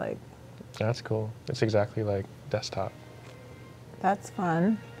then it's like, That's cool. It's exactly like desktop. that's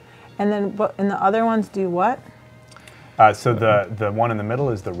fun. And then, and the other ones do what? So the one in the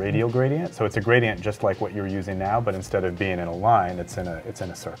middle is the radial gradient. So it's a gradient just like what you're using now, but instead of being in a line, it's in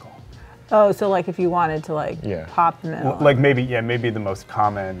a circle. Oh, so like if you wanted to like Yeah. pop the middle. Like maybe the most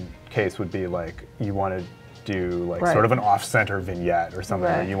common case would be like you want to do like Right. sort of an off-center vignette or something,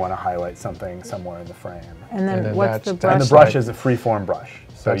 or Right. you want to highlight something somewhere in the frame. and then, and then what's the that's- brush? And the That's brush like- is a free-form brush.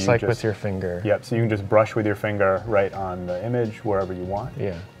 So That's you like just, with your finger. Yep. So you can just brush with your finger right on the image wherever you want.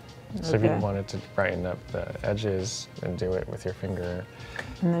 Yeah. So if you Okay. wanted to brighten up the edges and do it with your finger.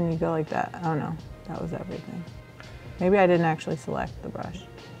 And then you go like that. Oh no, that was everything. Maybe I didn't actually select the brush.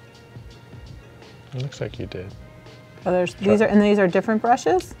 It looks like you did. Oh, these are different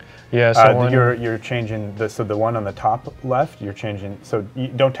brushes? Yeah, so one, You're changing so the one on the top left. You're changing. So you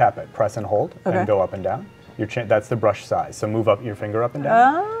don't tap it. Press and hold, Okay. and go up and down. That's the brush size. So move up your finger up and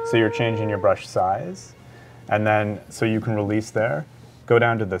down. So you're changing your brush size, and then so you can release there. Go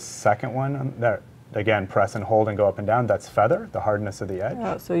down to the second one there. Again, press and hold and go up and down. That's feather, the hardness of the edge.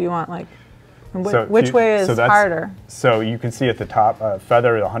 Oh, so you want like, and So if which you- way is so that's- harder? So you can see at the top,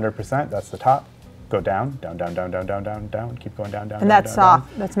 feather 100%. That's the top. Go down, down, down, down, down, down, down, down. Keep going down, down. And down, that's down,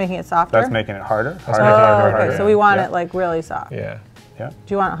 soft. That's making it softer? Down. That's making it harder. That's harder, making it harder, Oh, harder, okay. harder. So we want Yeah. it like really soft. yeah. Yeah. Do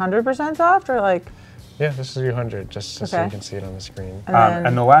you want 100% soft or like? Yeah, this is 100, just so Okay. you can see it on the screen. And then,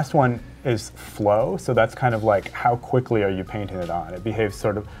 And the last one is flow. So that's kind of like how quickly are you painting it on? It behaves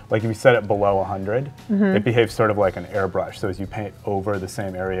sort of like if you set it below 100, it behaves sort of like an airbrush. So as you paint over the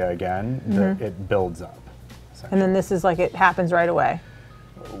same area again, it builds up. and then this is like it happens right away.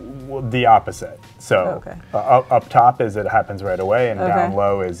 Well, the opposite. So Okay. up top is it happens right away, and Okay. down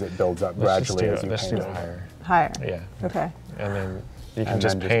low is it builds up Let's just gradually do as you let's paint do over. higher. Higher. Yeah. Okay. And then you can And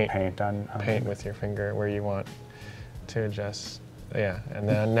just then paint on with your finger where you want to adjust. Yeah, and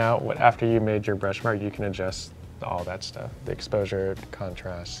then now after you made your brush mark, you can adjust all that stuff, the exposure, the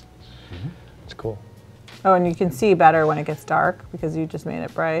contrast. It's cool. Oh, and you can see better when it gets dark because you just made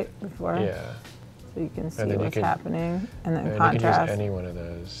it bright before. Yeah, So you can see then you what's can- happening. And then and you contrast. can use any one of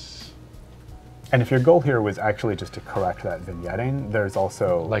those, And if your goal here was actually just to correct that vignetting, there's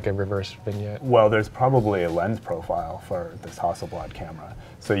also like a reverse vignette. well, there's probably a lens profile for this Hasselblad camera.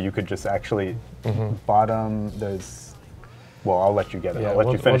 So you could just actually bottom, there's, well, I'll let you get it. Yeah, I'll let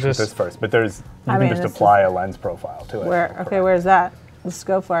we'll- you finish we'll with this just- first. But there's, you I can mean, just this apply a lens profile to it. Where? Okay, where's that? Let's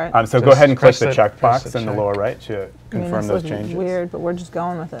go for it. So go Just ahead and click press the the- check press box the in the check. lower right to I mean, confirm this those was changes. weird, but we're just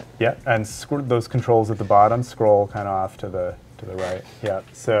going with it. Yeah, and those controls at the bottom, scroll kind of off to the right. Yeah,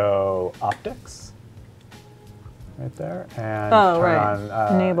 so optics, right there, and Oh, turn right.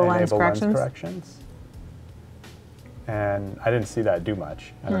 on Enable lens corrections. corrections. and I didn't see that do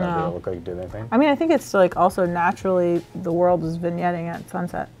much. I don't know, did it look like it did anything? I mean, I think it's like also naturally the world is vignetting at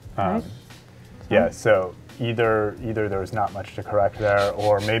sunset, right? Yeah, so either there's not much to correct there,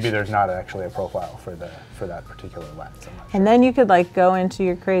 or maybe there's not actually a profile for that particular lens. I'm not sure. And then you could like go into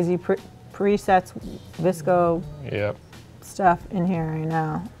your crazy presets, Visco stuff in here right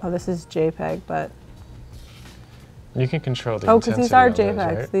now. Oh, this is JPEG, but you can control the because intensity these are on those,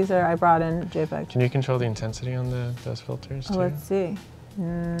 JPEGs. right? These are, I brought in JPEG. Can you control the intensity on those filters too? Let's see.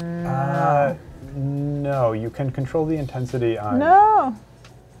 No, you can control the intensity on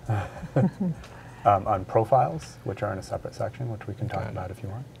on profiles, which are in a separate section, which we can talk about if you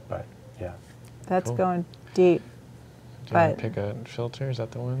want. But yeah, that's going deep. Do you want to pick a filter? Is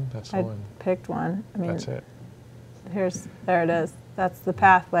that the one? That's the one. Picked one. I mean, that's it. There it is. That's the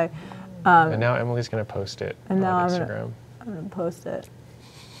pathway. And now Emily's going to post it on Instagram. I'm going to post it.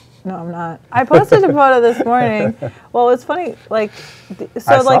 No, I'm not. I posted a photo this morning. Well, it's funny, like, I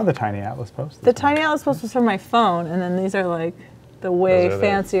saw the Tiny Atlas post. The Tiny Atlas post was from my phone, and then these are like the way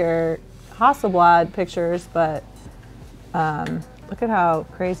fancier Hasselblad pictures, but look at how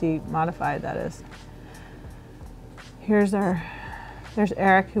crazy modified that is. There's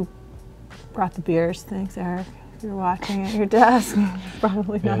Eric who brought the beers. Thanks, Eric. If you're watching at your desk,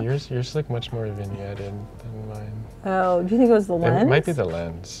 probably not. Yeah, yours look much more vignetted than mine. Oh, do you think it was the lens? It might be the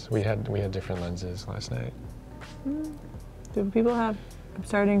lens. We had different lenses last night. Do people have? I'm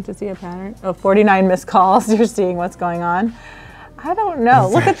starting to see a pattern. Oh, 49 missed calls. You're seeing what's going on. I don't know.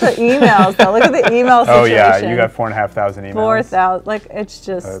 Look at the emails, though. Look at the email situation. Oh yeah, you got 4,500 emails. 4,000. Like it's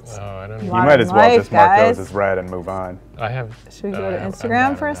just. I don't know. You might as well just mark those as red and move on. Should we go to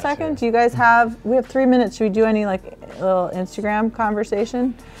Instagram for a second? Do you guys have? We have 3 minutes. Should we do any like little Instagram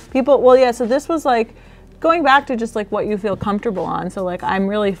conversation? People. Well, yeah. So this was like going back to just like what you feel comfortable on. So like I'm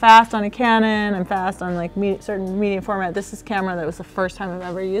really fast on a Canon. I'm fast on like certain medium format. This is camera that was the first time I've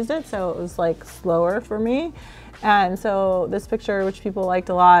ever used it, so it was like slower for me. And so this picture, which people liked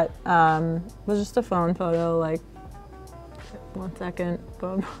a lot, was just a phone photo, like 1 second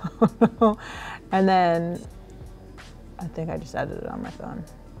phone photo. And then I think I just edited it on my phone.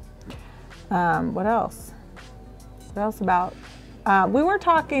 What else? What else about? We were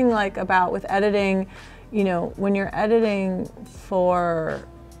talking like about with editing, you know, when you're editing for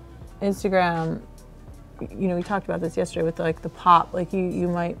Instagram, you know, we talked about this yesterday with like the pop, like you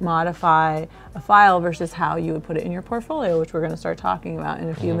might modify a file versus how you would put it in your portfolio, which we're going to start talking about in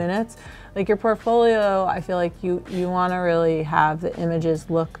a few minutes. Like your portfolio, I feel like you want to really have the images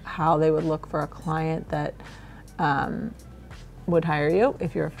look how they would look for a client that would hire you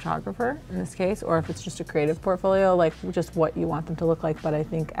if you're a photographer in this case, or if it's just a creative portfolio, like just what you want them to look like. But I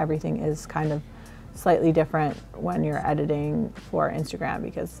think everything is kind of slightly different when you're editing for Instagram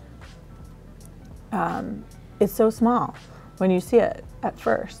because it's so small when you see it at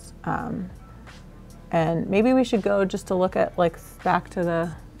first. And maybe we should go just to look at like back to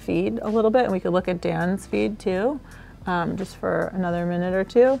the feed a little bit, and we could look at Dan's feed too, just for another minute or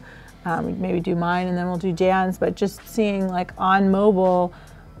two. Maybe do mine and then we'll do Dan's, but just seeing like on mobile,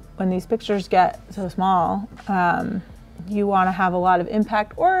 when these pictures get so small, you want to have a lot of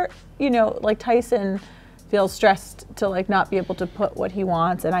impact, or, you know, like Tyson feels stressed to like not be able to put what he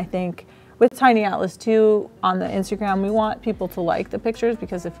wants. And I think with Tiny Atlas too, on the Instagram, we want people to like the pictures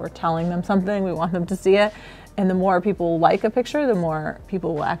because if we're telling them something, we want them to see it. And the more people like a picture, the more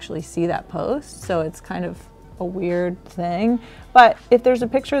people will actually see that post. So it's kind of a weird thing. But if there's a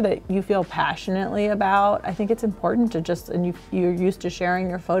picture that you feel passionately about, I think it's important to just, and you're used to sharing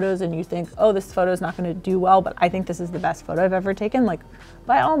your photos and you think, oh, this photo is not going to do well, but I think this is the best photo I've ever taken, like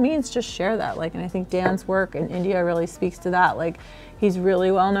by all means, just share that. Like, and I think Dan's work in India really speaks to that. Like, he's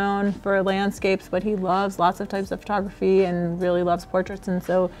really well known for landscapes, but he loves lots of types of photography and really loves portraits. And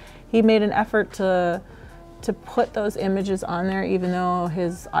so he made an effort to put those images on there, even though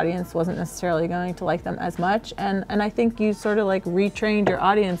his audience wasn't necessarily going to like them as much. And I think you sort of like retrained your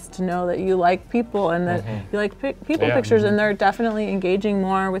audience to know that you like people and that you like people pictures, and they're definitely engaging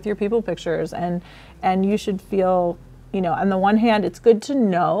more with your people pictures. And you should feel, you know, on the one hand, it's good to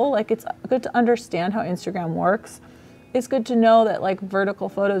know, like it's good to understand how Instagram works. It's good to know that like vertical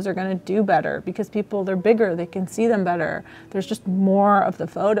photos are going to do better because they're bigger, they can see them better. There's just more of the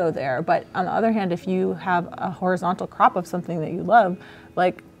photo there. But on the other hand, if you have a horizontal crop of something that you love,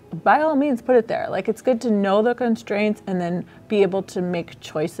 like by all means put it there. Like it's good to know the constraints and then be able to make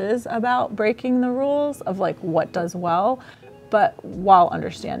choices about breaking the rules of like what does well, but while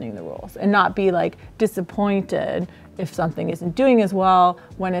understanding the rules and not be like disappointed if something isn't doing as well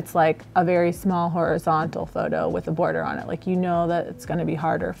when it's like a very small horizontal photo with a border on it. Like, you know that it's going to be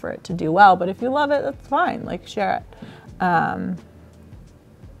harder for it to do well, but if you love it, that's fine. Like, share it.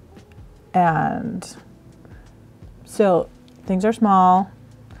 And so things are small.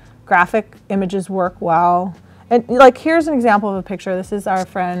 Graphic images work well. And like, here's an example of a picture. This is our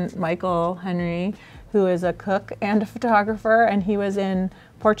friend Michael Henry, who is a cook and a photographer, and he was in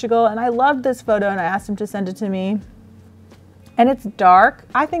Portugal. And I loved this photo, and I asked him to send it to me. And it's dark.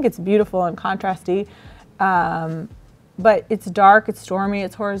 I think it's beautiful and contrasty, but it's dark, it's stormy,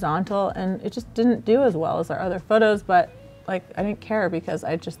 it's horizontal, and it just didn't do as well as our other photos. But like, I didn't care because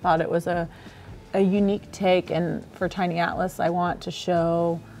I just thought it was a unique take. And for Tiny Atlas, I want to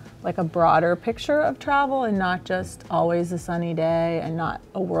show like a broader picture of travel and not just always a sunny day and not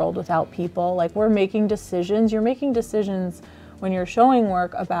a world without people. Like, we're making decisions. You're making decisions when you're showing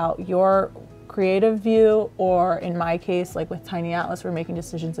work about your creative view, or in my case, like with Tiny Atlas, we're making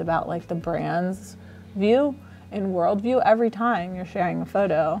decisions about like the brand's view and world view every time you're sharing a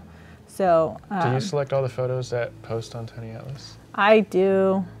photo. So do you select all the photos that post on Tiny Atlas? I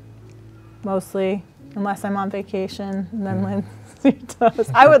do, mostly, unless I'm on vacation, and then when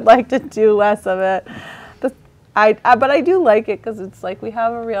I would like to do less of it. But I do like it because it's like we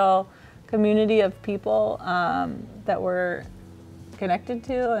have a real community of people that we're connected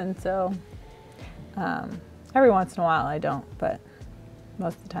to, and so every once in a while I don't, but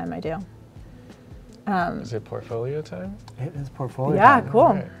most of the time I do. Is it portfolio time? It is portfolio Yeah, time. cool.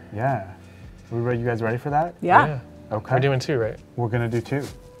 All right. Yeah. You guys ready for that? Yeah. Okay. We're doing 2, right? We're gonna do 2.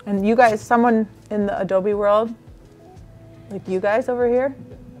 And you guys, someone in the Adobe world, like you guys over here?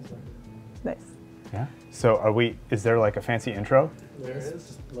 Nice. Yeah. So is there like a fancy intro? There is.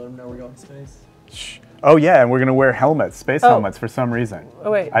 Just let them know we're going to space. Shh. Oh yeah, and we're gonna wear helmets, space helmets for some reason.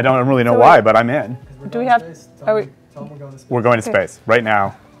 Oh wait. I don't really know So why, wait. but I'm in. Do we have? Are we? Tell them we're going to space. We're going to Okay. space right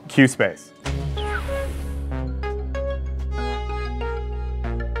now. Cue space.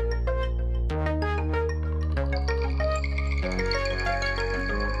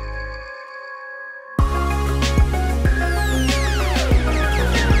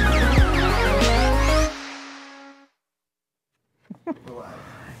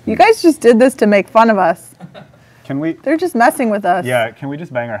 You guys just did this to make fun of us. Can we? They're just messing with us. Yeah. Can we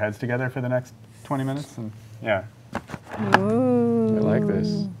just bang our heads together for the next 20 minutes? And yeah. Ooh. I like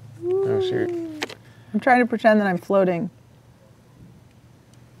this. Oh shoot. I'm trying to pretend that I'm floating.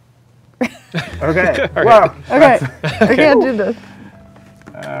 Okay. Wow. Okay. I can't do this.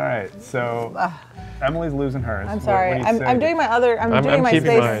 All right. So Emily's losing hers. I'm What sorry. do you I'm say? doing my other. I'm doing my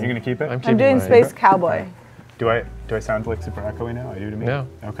keeping space. mine. You're gonna keep it? I'm I'm keeping doing mine. Space Cowboy. Do I sound like super echoey now? I do to me? No.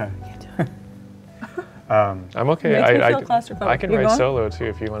 Okay. I'm okay. Makes me feel claustrophobic. I can You ride going? solo too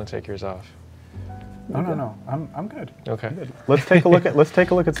if you want to take yours off. No. I'm good. Okay. Let's take a look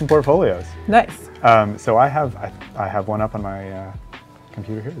at some portfolios. Nice. So I have one up on my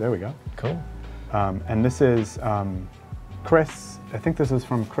computer here. There we go. Cool. And this is Chris. I think this is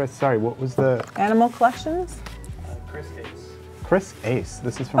from Chris. Sorry, what was the Animal Collections. Chris Ace. Chris Ace?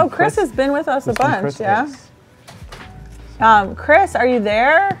 This is from. Oh, Chris has been with us a this is from bunch. Chris Yeah. Ace. Chris, are you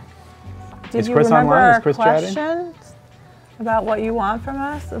there? Did Is you Chris remember online? Is our Chris chatting? questions about what you want from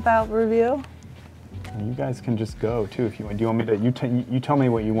us about review? You guys can just go too if you want. Do you want me to? You tell me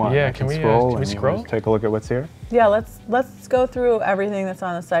what you want. Yeah, I can we, scroll? can we and you scroll? wanna take a look at what's here. Yeah, let's go through everything that's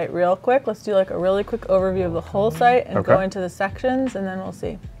on the site real quick. Let's do like a really quick overview of the whole site and go Okay. into the sections, and then we'll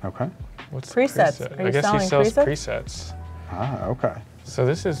see. Okay. What's Presets. preset? Are you I guess he selling sells presets? presets. Ah, okay. So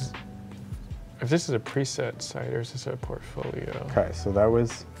this is, if this is a preset site or is this a portfolio? Okay, so that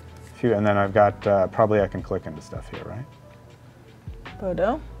was a few, and then I've got probably I can click into stuff here, right?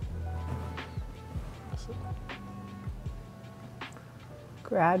 Photo.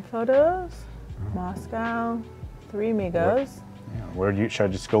 Grad photos. Moscow. 3 Amigos. Yeah. Where do you? Should I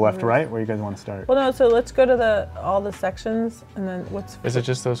just go left to right? Where you guys want to start? Well, no. So let's go to all the sections, and then what's? Is it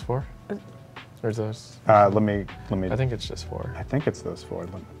just those 4? Or is those? Let me. I think it's just 4. I think it's those 4.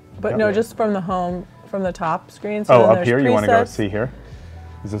 But Yep. no, just from the home, from the top screen. So Oh, then up there's here. You want to go presets. see here?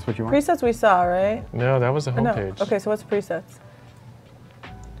 Is this what you want? Presets we saw, right? No, that was the No. homepage. Okay, so what's presets?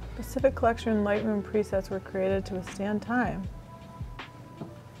 Pacific Collection Lightroom presets were created to withstand time.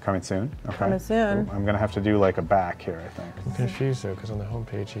 Coming soon. Okay. Coming soon. I'm gonna have to do like a back here, I think. I'm confused though, because on the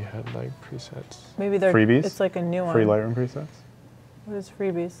homepage he had like presets. Maybe they're Freebies? It's like a new one. Free Lightroom presets. What is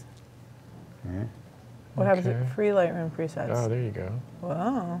freebies? Yeah. What happens Okay. at free Lightroom presets? Oh, there you go.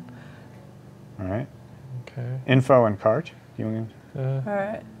 Wow. All right. Okay. Info and cart. You want? All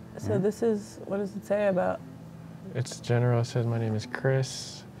right. So this is, what does it say about? It's general. It says my name is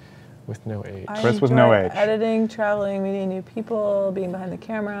Chris, with no H. I Chris with no enjoy H. Editing, traveling, meeting new people, being behind the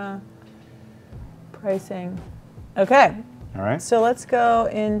camera, pricing. Okay. All right. So let's go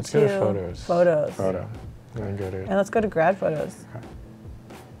into go to photos. Photos. Photo. And then go to. And let's go to grad photos. Okay.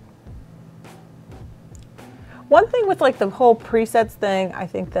 One thing with like the whole presets thing, I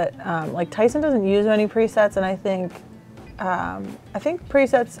think that like Tyson doesn't use many presets, and I think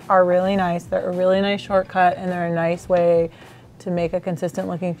presets are really nice. They're a really nice shortcut, and they're a nice way to make a consistent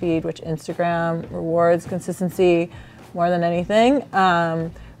looking feed, which Instagram rewards consistency more than anything.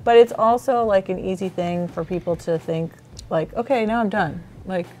 But it's also like an easy thing for people to think like, okay, now I'm done.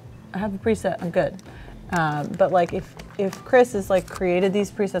 Like I have a preset, I'm good. But like if Chris has like created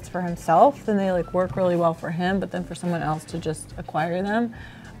these presets for himself, then they like work really well for him, but then for someone else to just acquire them,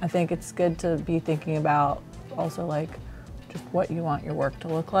 I think it's good to be thinking about also like just what you want your work to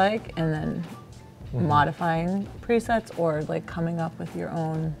look like, and then modifying presets or like coming up with your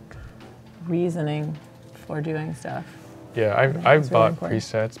own reasoning for doing stuff. Yeah, I've really bought important.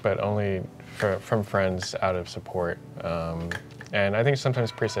 presets, but only from friends out of support. And I think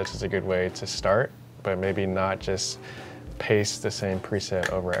sometimes presets is a good way to start, but maybe not just paste the same preset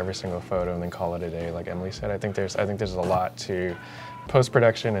over every single photo and then call it a day, like Emily said. I think there's a lot to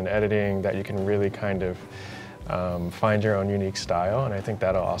post-production and editing that you can really kind of find your own unique style, and I think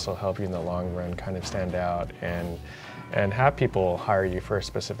that'll also help you in the long run kind of stand out and have people hire you for a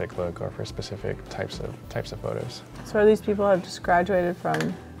specific look or for specific types of photos. So are these people have just graduated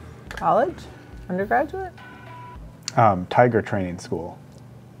from college, undergraduate? Tiger training school.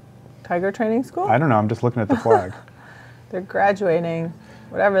 Tiger training school? I don't know, I'm just looking at the flag. They're graduating,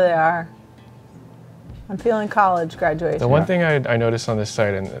 whatever they are. I'm feeling college graduation. The one thing I noticed on this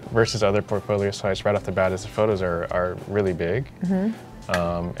site and versus other portfolio sites right off the bat is the photos are really big. And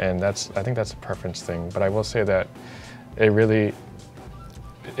I think that's a preference thing. But I will say that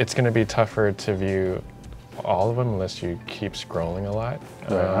it's going to be tougher to view all of them unless you keep scrolling a lot.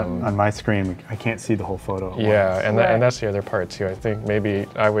 Right. On my screen, I can't see the whole photo. Yeah, and Right. that's the other part too. I think maybe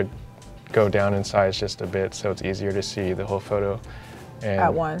I would go down in size just a bit so it's easier to see the whole photo. And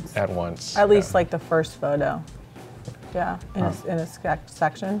At once. At once. At least like the first photo. Yeah, in a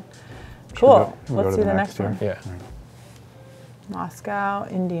section. Should Cool. we go Let's to see the the next next one. Yeah. Moscow,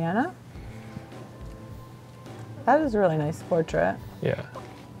 Indiana. That is a really nice portrait. Yeah.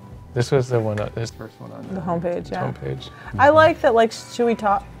 This was the one, his first one on The homepage, yeah. homepage. I like that. Like, should we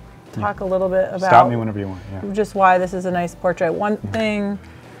talk a little bit about Stop me whenever you want, yeah. just why this is a nice portrait? One thing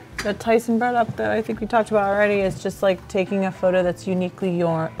that Tyson brought up that I think we talked about already is just like taking a photo that's uniquely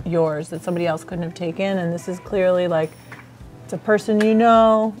yours that somebody else couldn't have taken, and this is clearly like it's a person you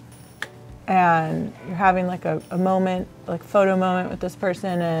know, and you're having like a moment, like photo moment with this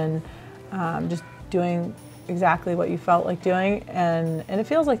person, and just doing exactly what you felt like doing, and it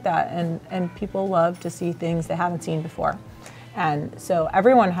feels like that, and people love to see things they haven't seen before. And so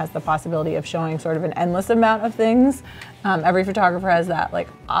everyone has the possibility of showing sort of an endless amount of things. Every photographer has that like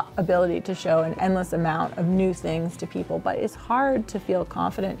ability to show an endless amount of new things to people, but it's hard to feel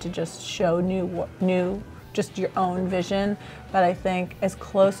confident to just show new, just your own vision. But I think as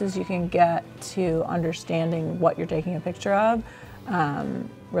close as you can get to understanding what you're taking a picture of,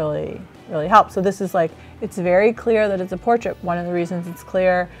 really helps. So this is like, it's very clear that it's a portrait. One of the reasons it's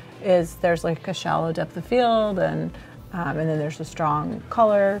clear is there's like a shallow depth of field, and then there's a strong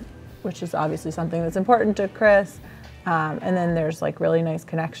color, which is obviously something that's important to Chris. And then there's like really nice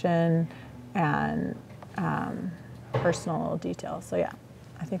connection and personal details. So yeah,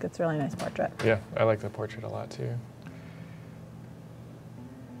 I think it's a really nice portrait. Yeah, I like the portrait a lot too.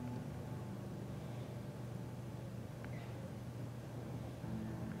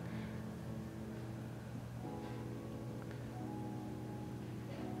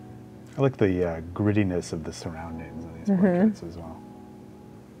 I like the grittiness of the surroundings of these portraits as well.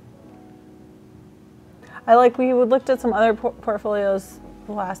 We looked at some other portfolios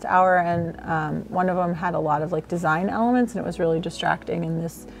the last hour, and one of them had a lot of like design elements, and it was really distracting. And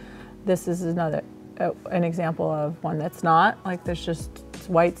this is another an example of one that's not. Like there's just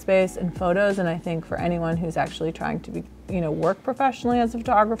white space and photos, and I think for anyone who's actually trying to work professionally as a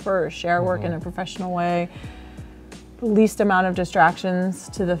photographer or share work in a professional way, the least amount of distractions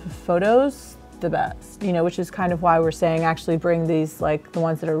to the photos, the best, which is kind of why we're saying actually bring these, like the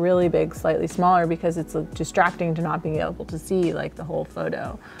ones that are really big, slightly smaller, because it's distracting to not being able to see like the whole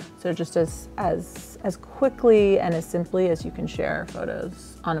photo. So just as quickly and as simply as you can share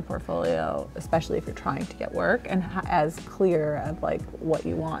photos on a portfolio, especially if you're trying to get work, and as clear of like what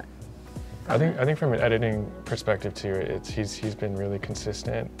you want. I think from an editing perspective too, he's been really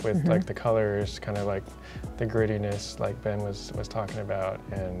consistent with like the colors, kind of like the grittiness, like Ben was talking about,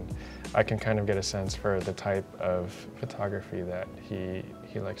 and I can kind of get a sense for the type of photography that he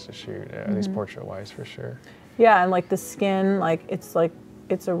likes to shoot, at least portrait-wise for sure. Yeah, and like the skin, like it's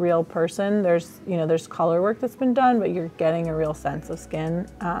it's a real person. There's color work that's been done, but you're getting a real sense of skin,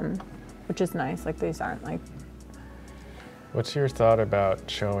 which is nice. Like these aren't like. What's your thought about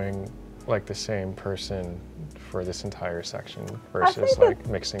showing like the same person for this entire section versus like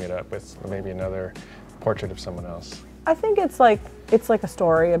mixing it up with maybe another portrait of someone else? I think it's like a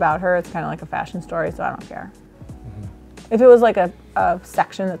story about her. It's kind of like a fashion story, so I don't care. If it was like a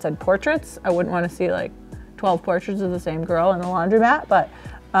section that said portraits, I wouldn't want to see like 12 portraits of the same girl in a laundromat, but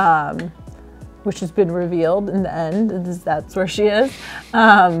which has been revealed in the end. That's where she is.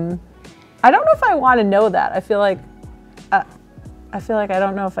 I don't know if I want to know that. I feel like I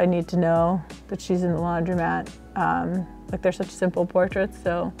don't know if I need to know that she's in the laundromat. Like they're such simple portraits,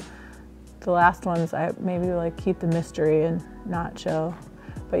 so the last ones I maybe like keep the mystery and not show.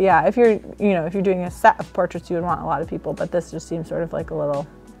 But yeah, if you're doing a set of portraits, you would want a lot of people, but this just seems sort of like a little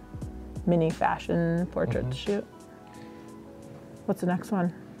mini fashion portrait shoot. What's the next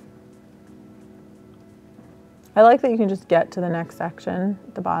one? I like that you can just get to the next section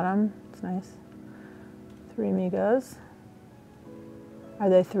at the bottom. It's nice. 3 amigos. Are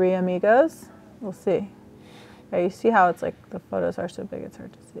they 3 amigos? We'll see. Yeah, you see how it's like the photos are so big, it's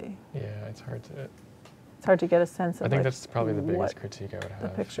hard to see. Yeah, it's hard to get a sense of I think like that's probably the biggest critique I would have. The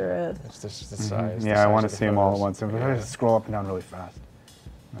picture is. It's just the size. Yeah, I want to see them all at once. If I just scroll up and down really fast.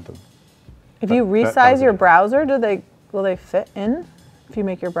 If you resize your browser, will they fit in? If you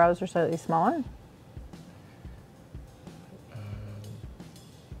make your browser slightly smaller?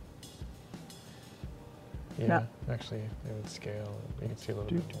 Yeah, no. Actually, it would scale. You can see a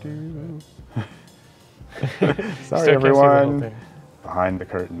little bit more. Sorry, everyone. Behind the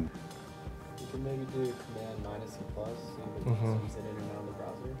curtain. You can maybe do Command minus and plus, so you can use it in and out of the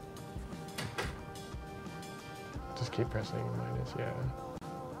browser. Just keep pressing minus, yeah.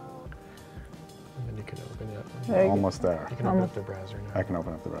 And then you can open it. There Almost there. You can open up the browser now. I can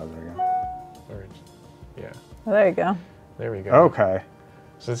open up the browser again. Or, yeah. Oh, there you go. There we go. Okay.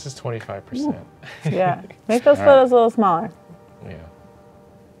 So this is 25%. Yeah. Make those photos a little smaller. Yeah.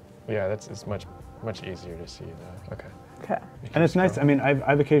 Yeah, it's much easier to see though. Okay. Okay. And it's nice. I mean,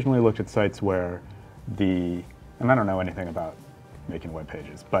 I've occasionally looked at sites where and I don't know anything about making web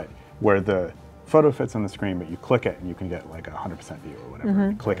pages, but where the photo fits on the screen, but you click it and you can get like a 100% view or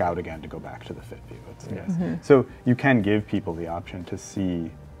whatever. You click out again to go back to the fit view. It's nice. So you can give people the option to see,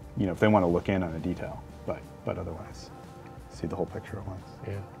 if they want to look in on a detail, but otherwise see the whole picture at once.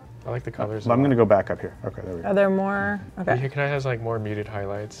 Yeah. I like the colors. I'm going to go back up here. Okay, there we go. Are there more? Okay. Here kind of has like more muted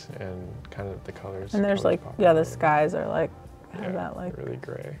highlights and kind of the colors. And there's like, yeah, the skies are like, have that like really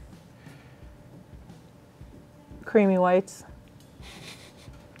gray. Creamy whites.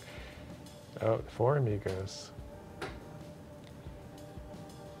 Oh, 4 amigos.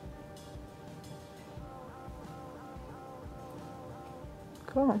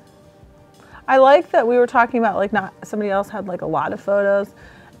 Cool. I like that we were talking about like not somebody else had like a lot of photos,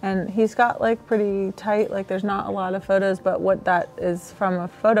 and he's got like pretty tight, like there's not a lot of photos, but what that is from a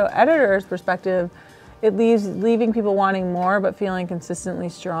photo editor's perspective, it leaving people wanting more but feeling consistently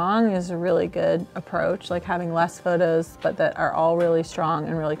strong is a really good approach. Like having less photos but that are all really strong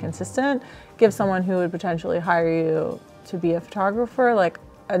and really consistent gives someone who would potentially hire you to be a photographer like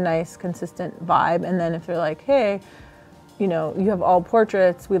a nice consistent vibe. And then if they're like, hey, you have all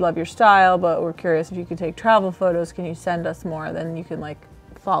portraits, we love your style, but we're curious if you could take travel photos, can you send us more? Then you can like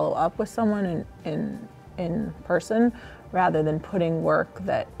follow up with someone in person rather than putting work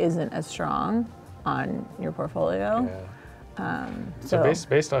that isn't as strong on your portfolio. Yeah. So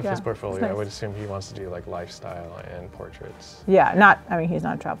based off his portfolio, I would assume he wants to do like lifestyle and portraits. Yeah, he's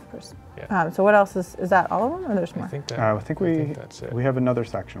not a travel person. Yeah. So what else is that all of them or there's more? I think that's it. We have another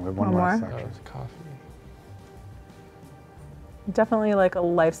section. We have one more section. Oh, coffee. Definitely like a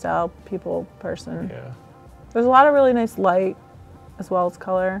lifestyle people person. Yeah. There's a lot of really nice light as well as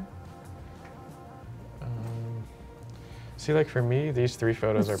color. See, like for me, these 3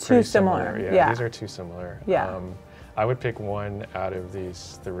 photos are pretty similar. Yeah, these are too similar. Yeah. I would pick one out of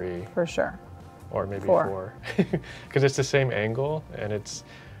these 3. For sure. Or maybe 4. Because it's the same angle, and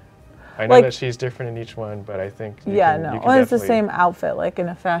I know that she's different in each one, but I think it's the same outfit. Like in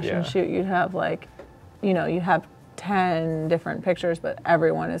a fashion shoot, you'd have like, you'd have 10 different pictures, but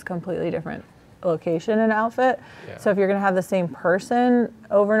everyone is completely different location and outfit. Yeah. So if you're going to have the same person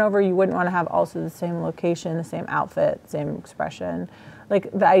over and over, you wouldn't want to have also the same location, the same outfit, same expression.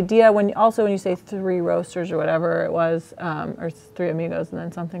 Like the idea when you say 3 roasters or whatever it was, or 3 amigos and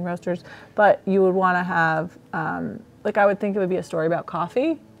then something roasters, but you would want to have, like I would think it would be a story about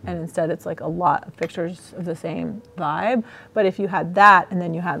coffee, and instead it's like a lot of pictures of the same vibe. But if you had that and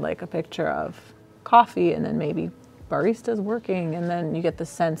then you had like a picture of coffee and then maybe baristas working, and then you get the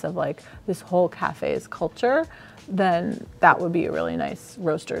sense of like this whole cafe's culture, then that would be a really nice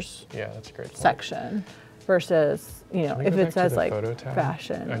roasters that's a great point. section. Versus, you know, if it says like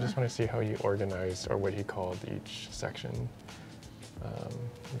fashion. I just want to see how you organized, or what he called each section.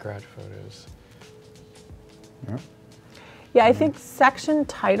 Grad photos. Yeah. Yeah, I think section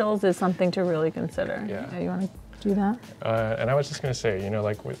titles is something to really consider. Yeah. You want to do that? And I was just going to say, you know,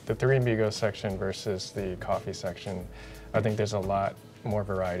 like with the Three Amigos section versus the coffee section, I think there's a lot more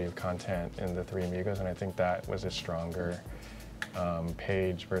variety of content in the Three Amigos, and I think that was a stronger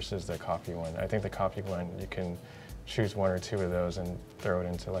page versus the coffee one. I think the coffee one, you can choose one or two of those and throw it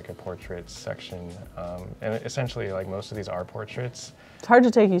into like a portraits section. And essentially, like most of these are portraits. It's hard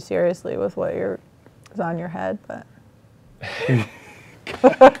to take you seriously with what is on your head, but.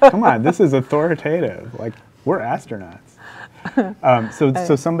 Come on, this is authoritative. Like, we're astronauts.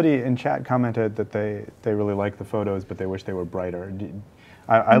 So somebody in chat commented that they really like the photos, but they wish they were brighter.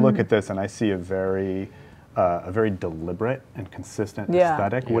 I look at this and I see a very deliberate and consistent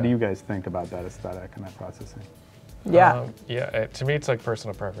aesthetic. What do you guys think about that aesthetic and that processing? Yeah. To me, it's like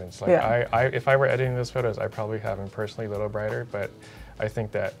personal preference. Like if I were editing those photos, I probably have them personally a little brighter, but I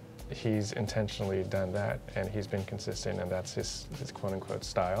think that he's intentionally done that, and he's been consistent, and that's his quote unquote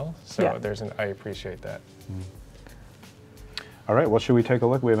style. So I appreciate that. All right, well, should we take a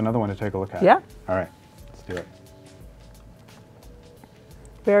look? We have another one to take a look at. Yeah. All right, let's do it.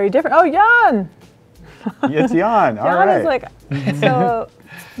 Very different. Oh, Jan! It's Jan. All right. Jan is like, so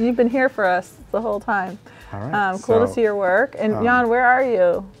you've been here for us the whole time. All right. Cool to see your work. And Jan, where are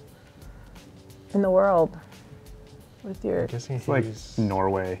you in the world? With your, it's like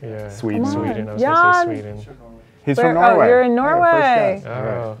Norway, Sweden. Sweden. I was going to say Sweden. He's from Norway. Oh, you're in Norway.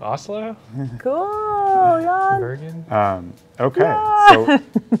 Oh, Oslo? Cool, Jan. Bergen? Okay. Yeah.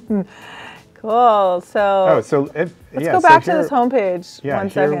 So, cool. So, let's go back to this homepage. Yeah, 1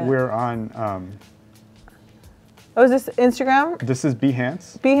 here second. we're on. Oh, is this Instagram? This is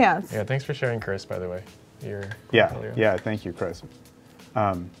Behance. Behance. Yeah, thanks for sharing, Chris, by the way. Yeah, thank you, Chris.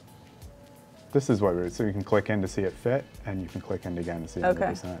 This is what so you can click in to see it fit, and you can click in again to see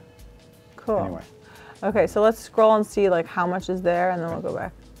 100%. Cool. Anyway. Okay, so let's scroll and see like how much is there, and then we'll go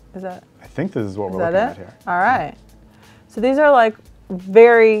back. Is that? I think this is what we're looking at here. All right. So these are like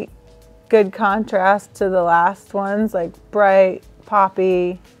very good contrast to the last ones, like bright,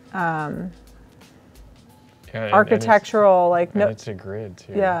 poppy, architectural, and it's a grid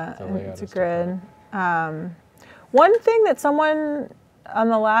too. Yeah, it's a grid. One thing that someone on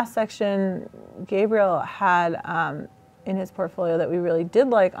the last section, Gabriel, had in his portfolio that we really did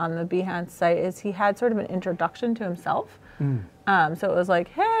like on the Behance site is he had sort of an introduction to himself. So it was like,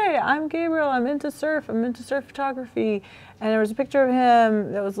 hey, I'm Gabriel, I'm into surf photography. And there was a picture of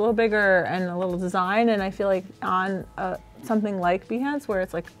him that was a little bigger and a little design. And I feel like on something like Behance, where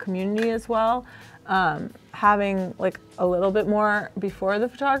it's like a community as well, having like a little bit more before the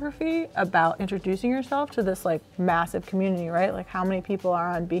photography about introducing yourself to this like massive community, right? Like how many people are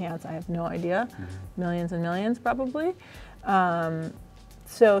on Behance? I have no idea. Millions and millions probably.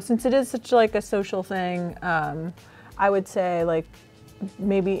 So since it is such like a social thing, I would say like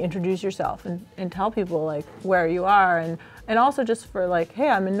maybe introduce yourself and tell people like where you are, and also just for like, hey,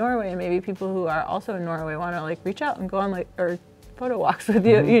 I'm in Norway, and maybe people who are also in Norway want to like reach out and go on like or photo walks with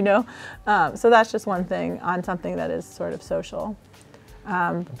you, you know? So that's just one thing on something that is sort of social.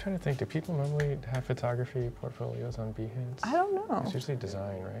 I'm trying to think, do people normally have photography portfolios on Behance? I don't know. It's usually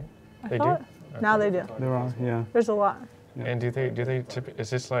design, right? They do? Now they do. There are, yeah. There's a lot. Yeah. And is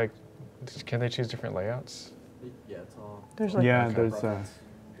this like, can they choose different layouts? Yeah, it's all. There's like there's okay.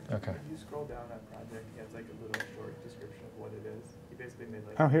 If you scroll down that project, he has like a little short description of what it is. He basically made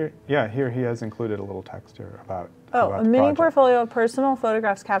like. Oh, here he has included a little text here about. A mini portfolio of personal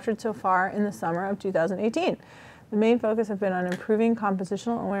photographs captured so far in the summer of 2018. The main focus has been on improving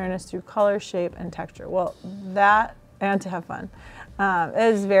compositional awareness through color, shape, and texture. Well, that and to have fun.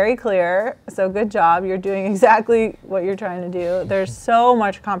 It is very clear, so good job. You're doing exactly what you're trying to do. There's so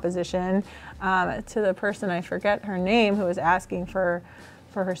much composition. To the person, I forget her name, who was asking for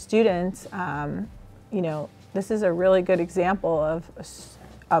her students, you know, this is a really good example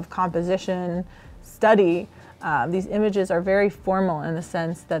of composition study. These images are very formal in the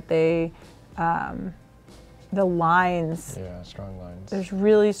sense that they, the lines. Yeah, strong lines. There's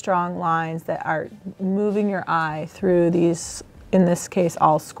really strong lines that are moving your eye through these, in this case,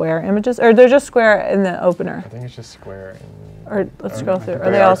 all square images, or they're just square in the opener. I think it's just square. Or let's go through.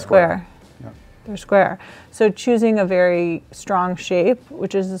 Are they all square? Yep. They're square. So choosing a very strong shape,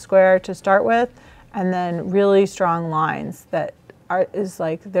 which is the square to start with, and then really strong lines that art is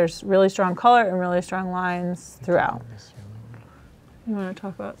like there's really strong color and really strong lines throughout. You want to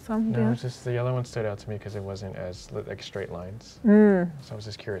talk about some? No, it's just the yellow one stood out to me because it wasn't as like straight lines. So I was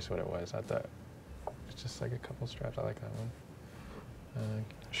just curious what it was. I thought it's just like a couple straps. I like that one.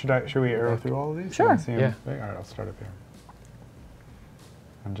 Should we arrow through all of these? Sure. See yeah. All right, I'll start up here.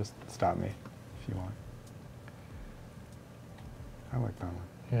 And just stop me if you want. I like that one.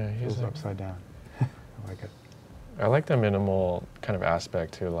 Yeah, he's Feels like, upside down. I like it. I like the minimal kind of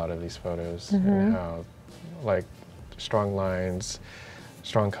aspect to a lot of these photos and how like strong lines,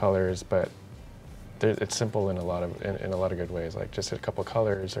 strong colors, but it's simple in a lot of good ways. Like just a couple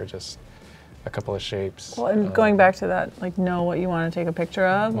colors or just a couple of shapes. Well, and going back to that, like know what you want to take a picture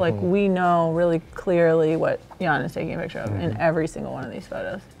of. Like we know really clearly what Jan is taking a picture of in every single one of these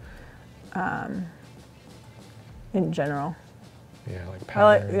photos. In general. Yeah, like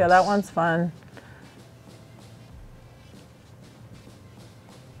patterns. Yeah, that one's fun.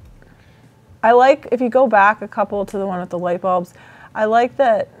 I like, if you go back a couple to the one with the light bulbs, I like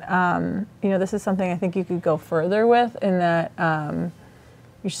that, you know, this is something I think you could go further with in that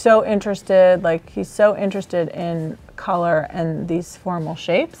you're so interested, like he's so interested in color and these formal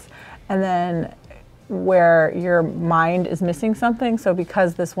shapes, and then where your mind is missing something, so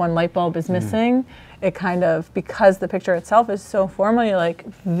because this one light bulb is missing, it kind of, because the picture itself is so formal, you like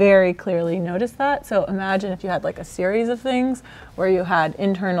very clearly notice that. So imagine if you had like a series of things where you had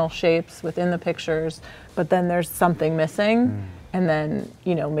internal shapes within the pictures, but then there's something missing, and then,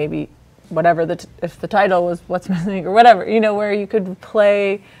 you know, maybe whatever if the title was what's missing or whatever, you know, where you could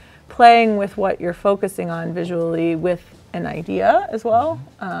playing with what you're focusing on visually with an idea as well,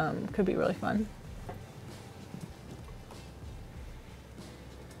 could be really fun.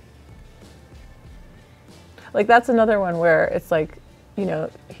 Like that's another one where it's like, you know,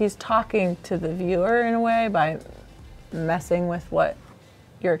 he's talking to the viewer in a way by messing with what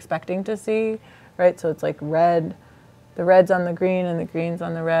you're expecting to see, right? So it's like red, the red's on the green and the green's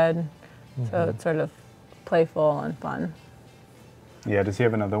on the red. So it's sort of playful and fun. Yeah, does he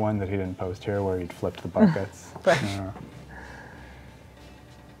have another one that he didn't post here where he'd flipped the buckets? Right.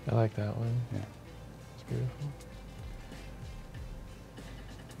 I like that one. Yeah. It's beautiful.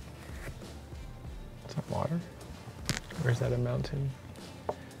 Is that water? Or is that a mountain?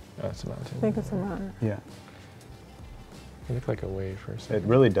 Oh, it's a mountain. I think it's a mountain. Yeah. It looked like a wave for a second. It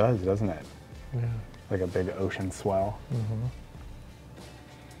really does, doesn't it? Yeah. Like a big ocean swell.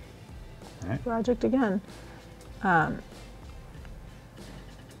 Right. Project again. I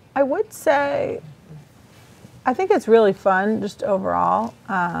would say, I think it's really fun just overall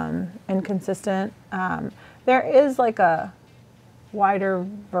and consistent. There is like a wider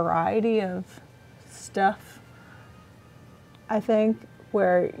variety of stuff, I think,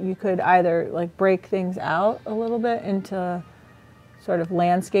 where you could either like break things out a little bit into sort of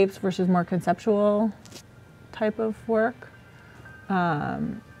landscapes versus more conceptual type of work.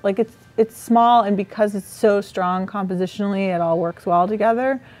 Like it's small, and because it's so strong compositionally, it all works well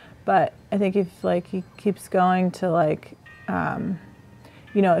together. But I think if like he keeps going to like,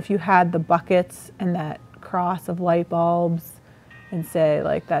 you know, if you had the buckets and that cross of light bulbs, and say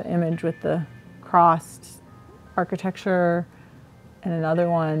like that image with the crossed architecture, and another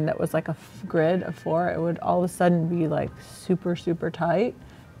one that was like a grid of 4, it would all of a sudden be like super, super tight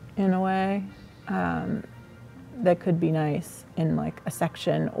in a way. That could be nice in like a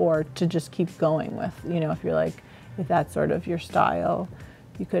section, or to just keep going with, you know, if you're like, if that's sort of your style,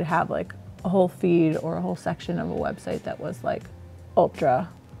 you could have like a whole feed or a whole section of a website that was like ultra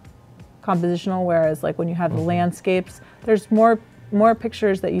compositional, whereas like when you have the landscapes, there's more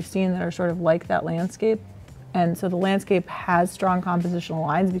pictures that you've seen that are sort of like that landscape. And so the landscape has strong compositional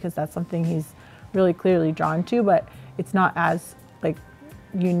lines because that's something he's really clearly drawn to, but it's not as like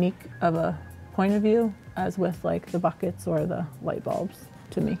unique of a point of view as with like the buckets or the light bulbs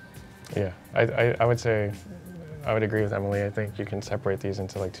to me. Yeah, I would say, I would agree with Emily. I think you can separate these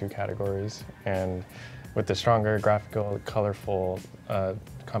into like 2 categories, and with the stronger graphical, colorful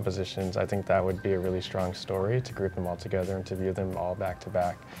compositions, I think that would be a really strong story to group them all together and to view them all back to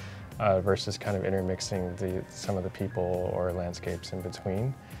back, versus kind of intermixing some of the people or landscapes in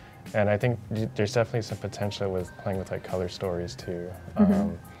between. And I think there's definitely some potential with playing with like color stories too.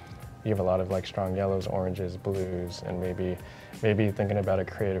 You have a lot of like strong yellows, oranges, blues, and maybe thinking about a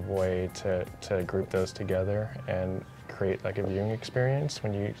creative way to group those together and create like a viewing experience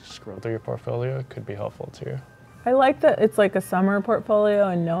when you scroll through your portfolio could be helpful too. I like that it's like a summer portfolio,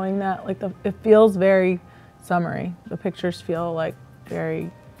 and knowing that like it feels very summery. The pictures feel like very,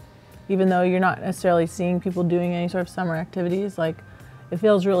 even though you're not necessarily seeing people doing any sort of summer activities, like it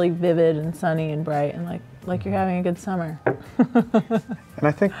feels really vivid and sunny and bright and like you're having a good summer. And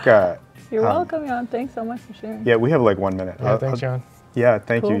I think You're welcome, Jan. Thanks so much for sharing. yeah, we have like 1 minute. Yeah, thanks, Jan. Yeah,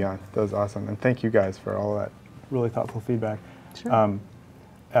 thank you, Cool. Jan. That was awesome, and thank you guys for all that really thoughtful feedback. Sure.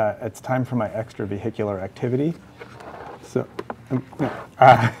 It's time for my extravehicular activity. So,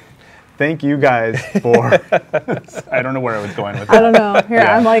 thank you guys for. I don't know where I was going with that. I don't know. Here,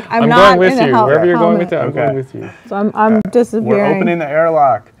 Yeah. I'm I'm not going with in a you. Wherever you're going with helmet. that, I'm Okay. going with you. So I'm disappearing. We're opening the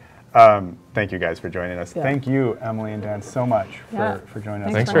airlock. Thank you guys for joining us. Yeah. Thank you, Emily and Dan, so much Yeah. for joining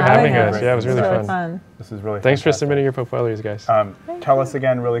us. Thanks for having us. Yeah, it was really Really fun. This is really Thanks for fantastic. submitting your portfolios, guys. Tell us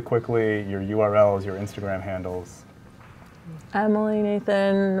again really quickly your URLs, your Instagram handles. Emily,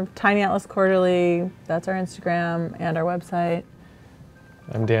 Nathan, Tiny Atlas Quarterly. That's our Instagram and our website.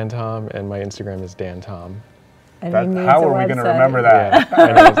 I'm Dan Tom, and my Instagram is Dan Tom. And he needs How a are we going to website. remember that?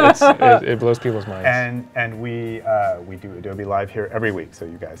 Yeah, I know, it blows people's minds. And we do Adobe Live here every week, so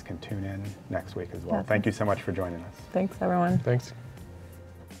you guys can tune in next week as well. Yeah, Thank you so much for joining us. Thanks, everyone. Thanks.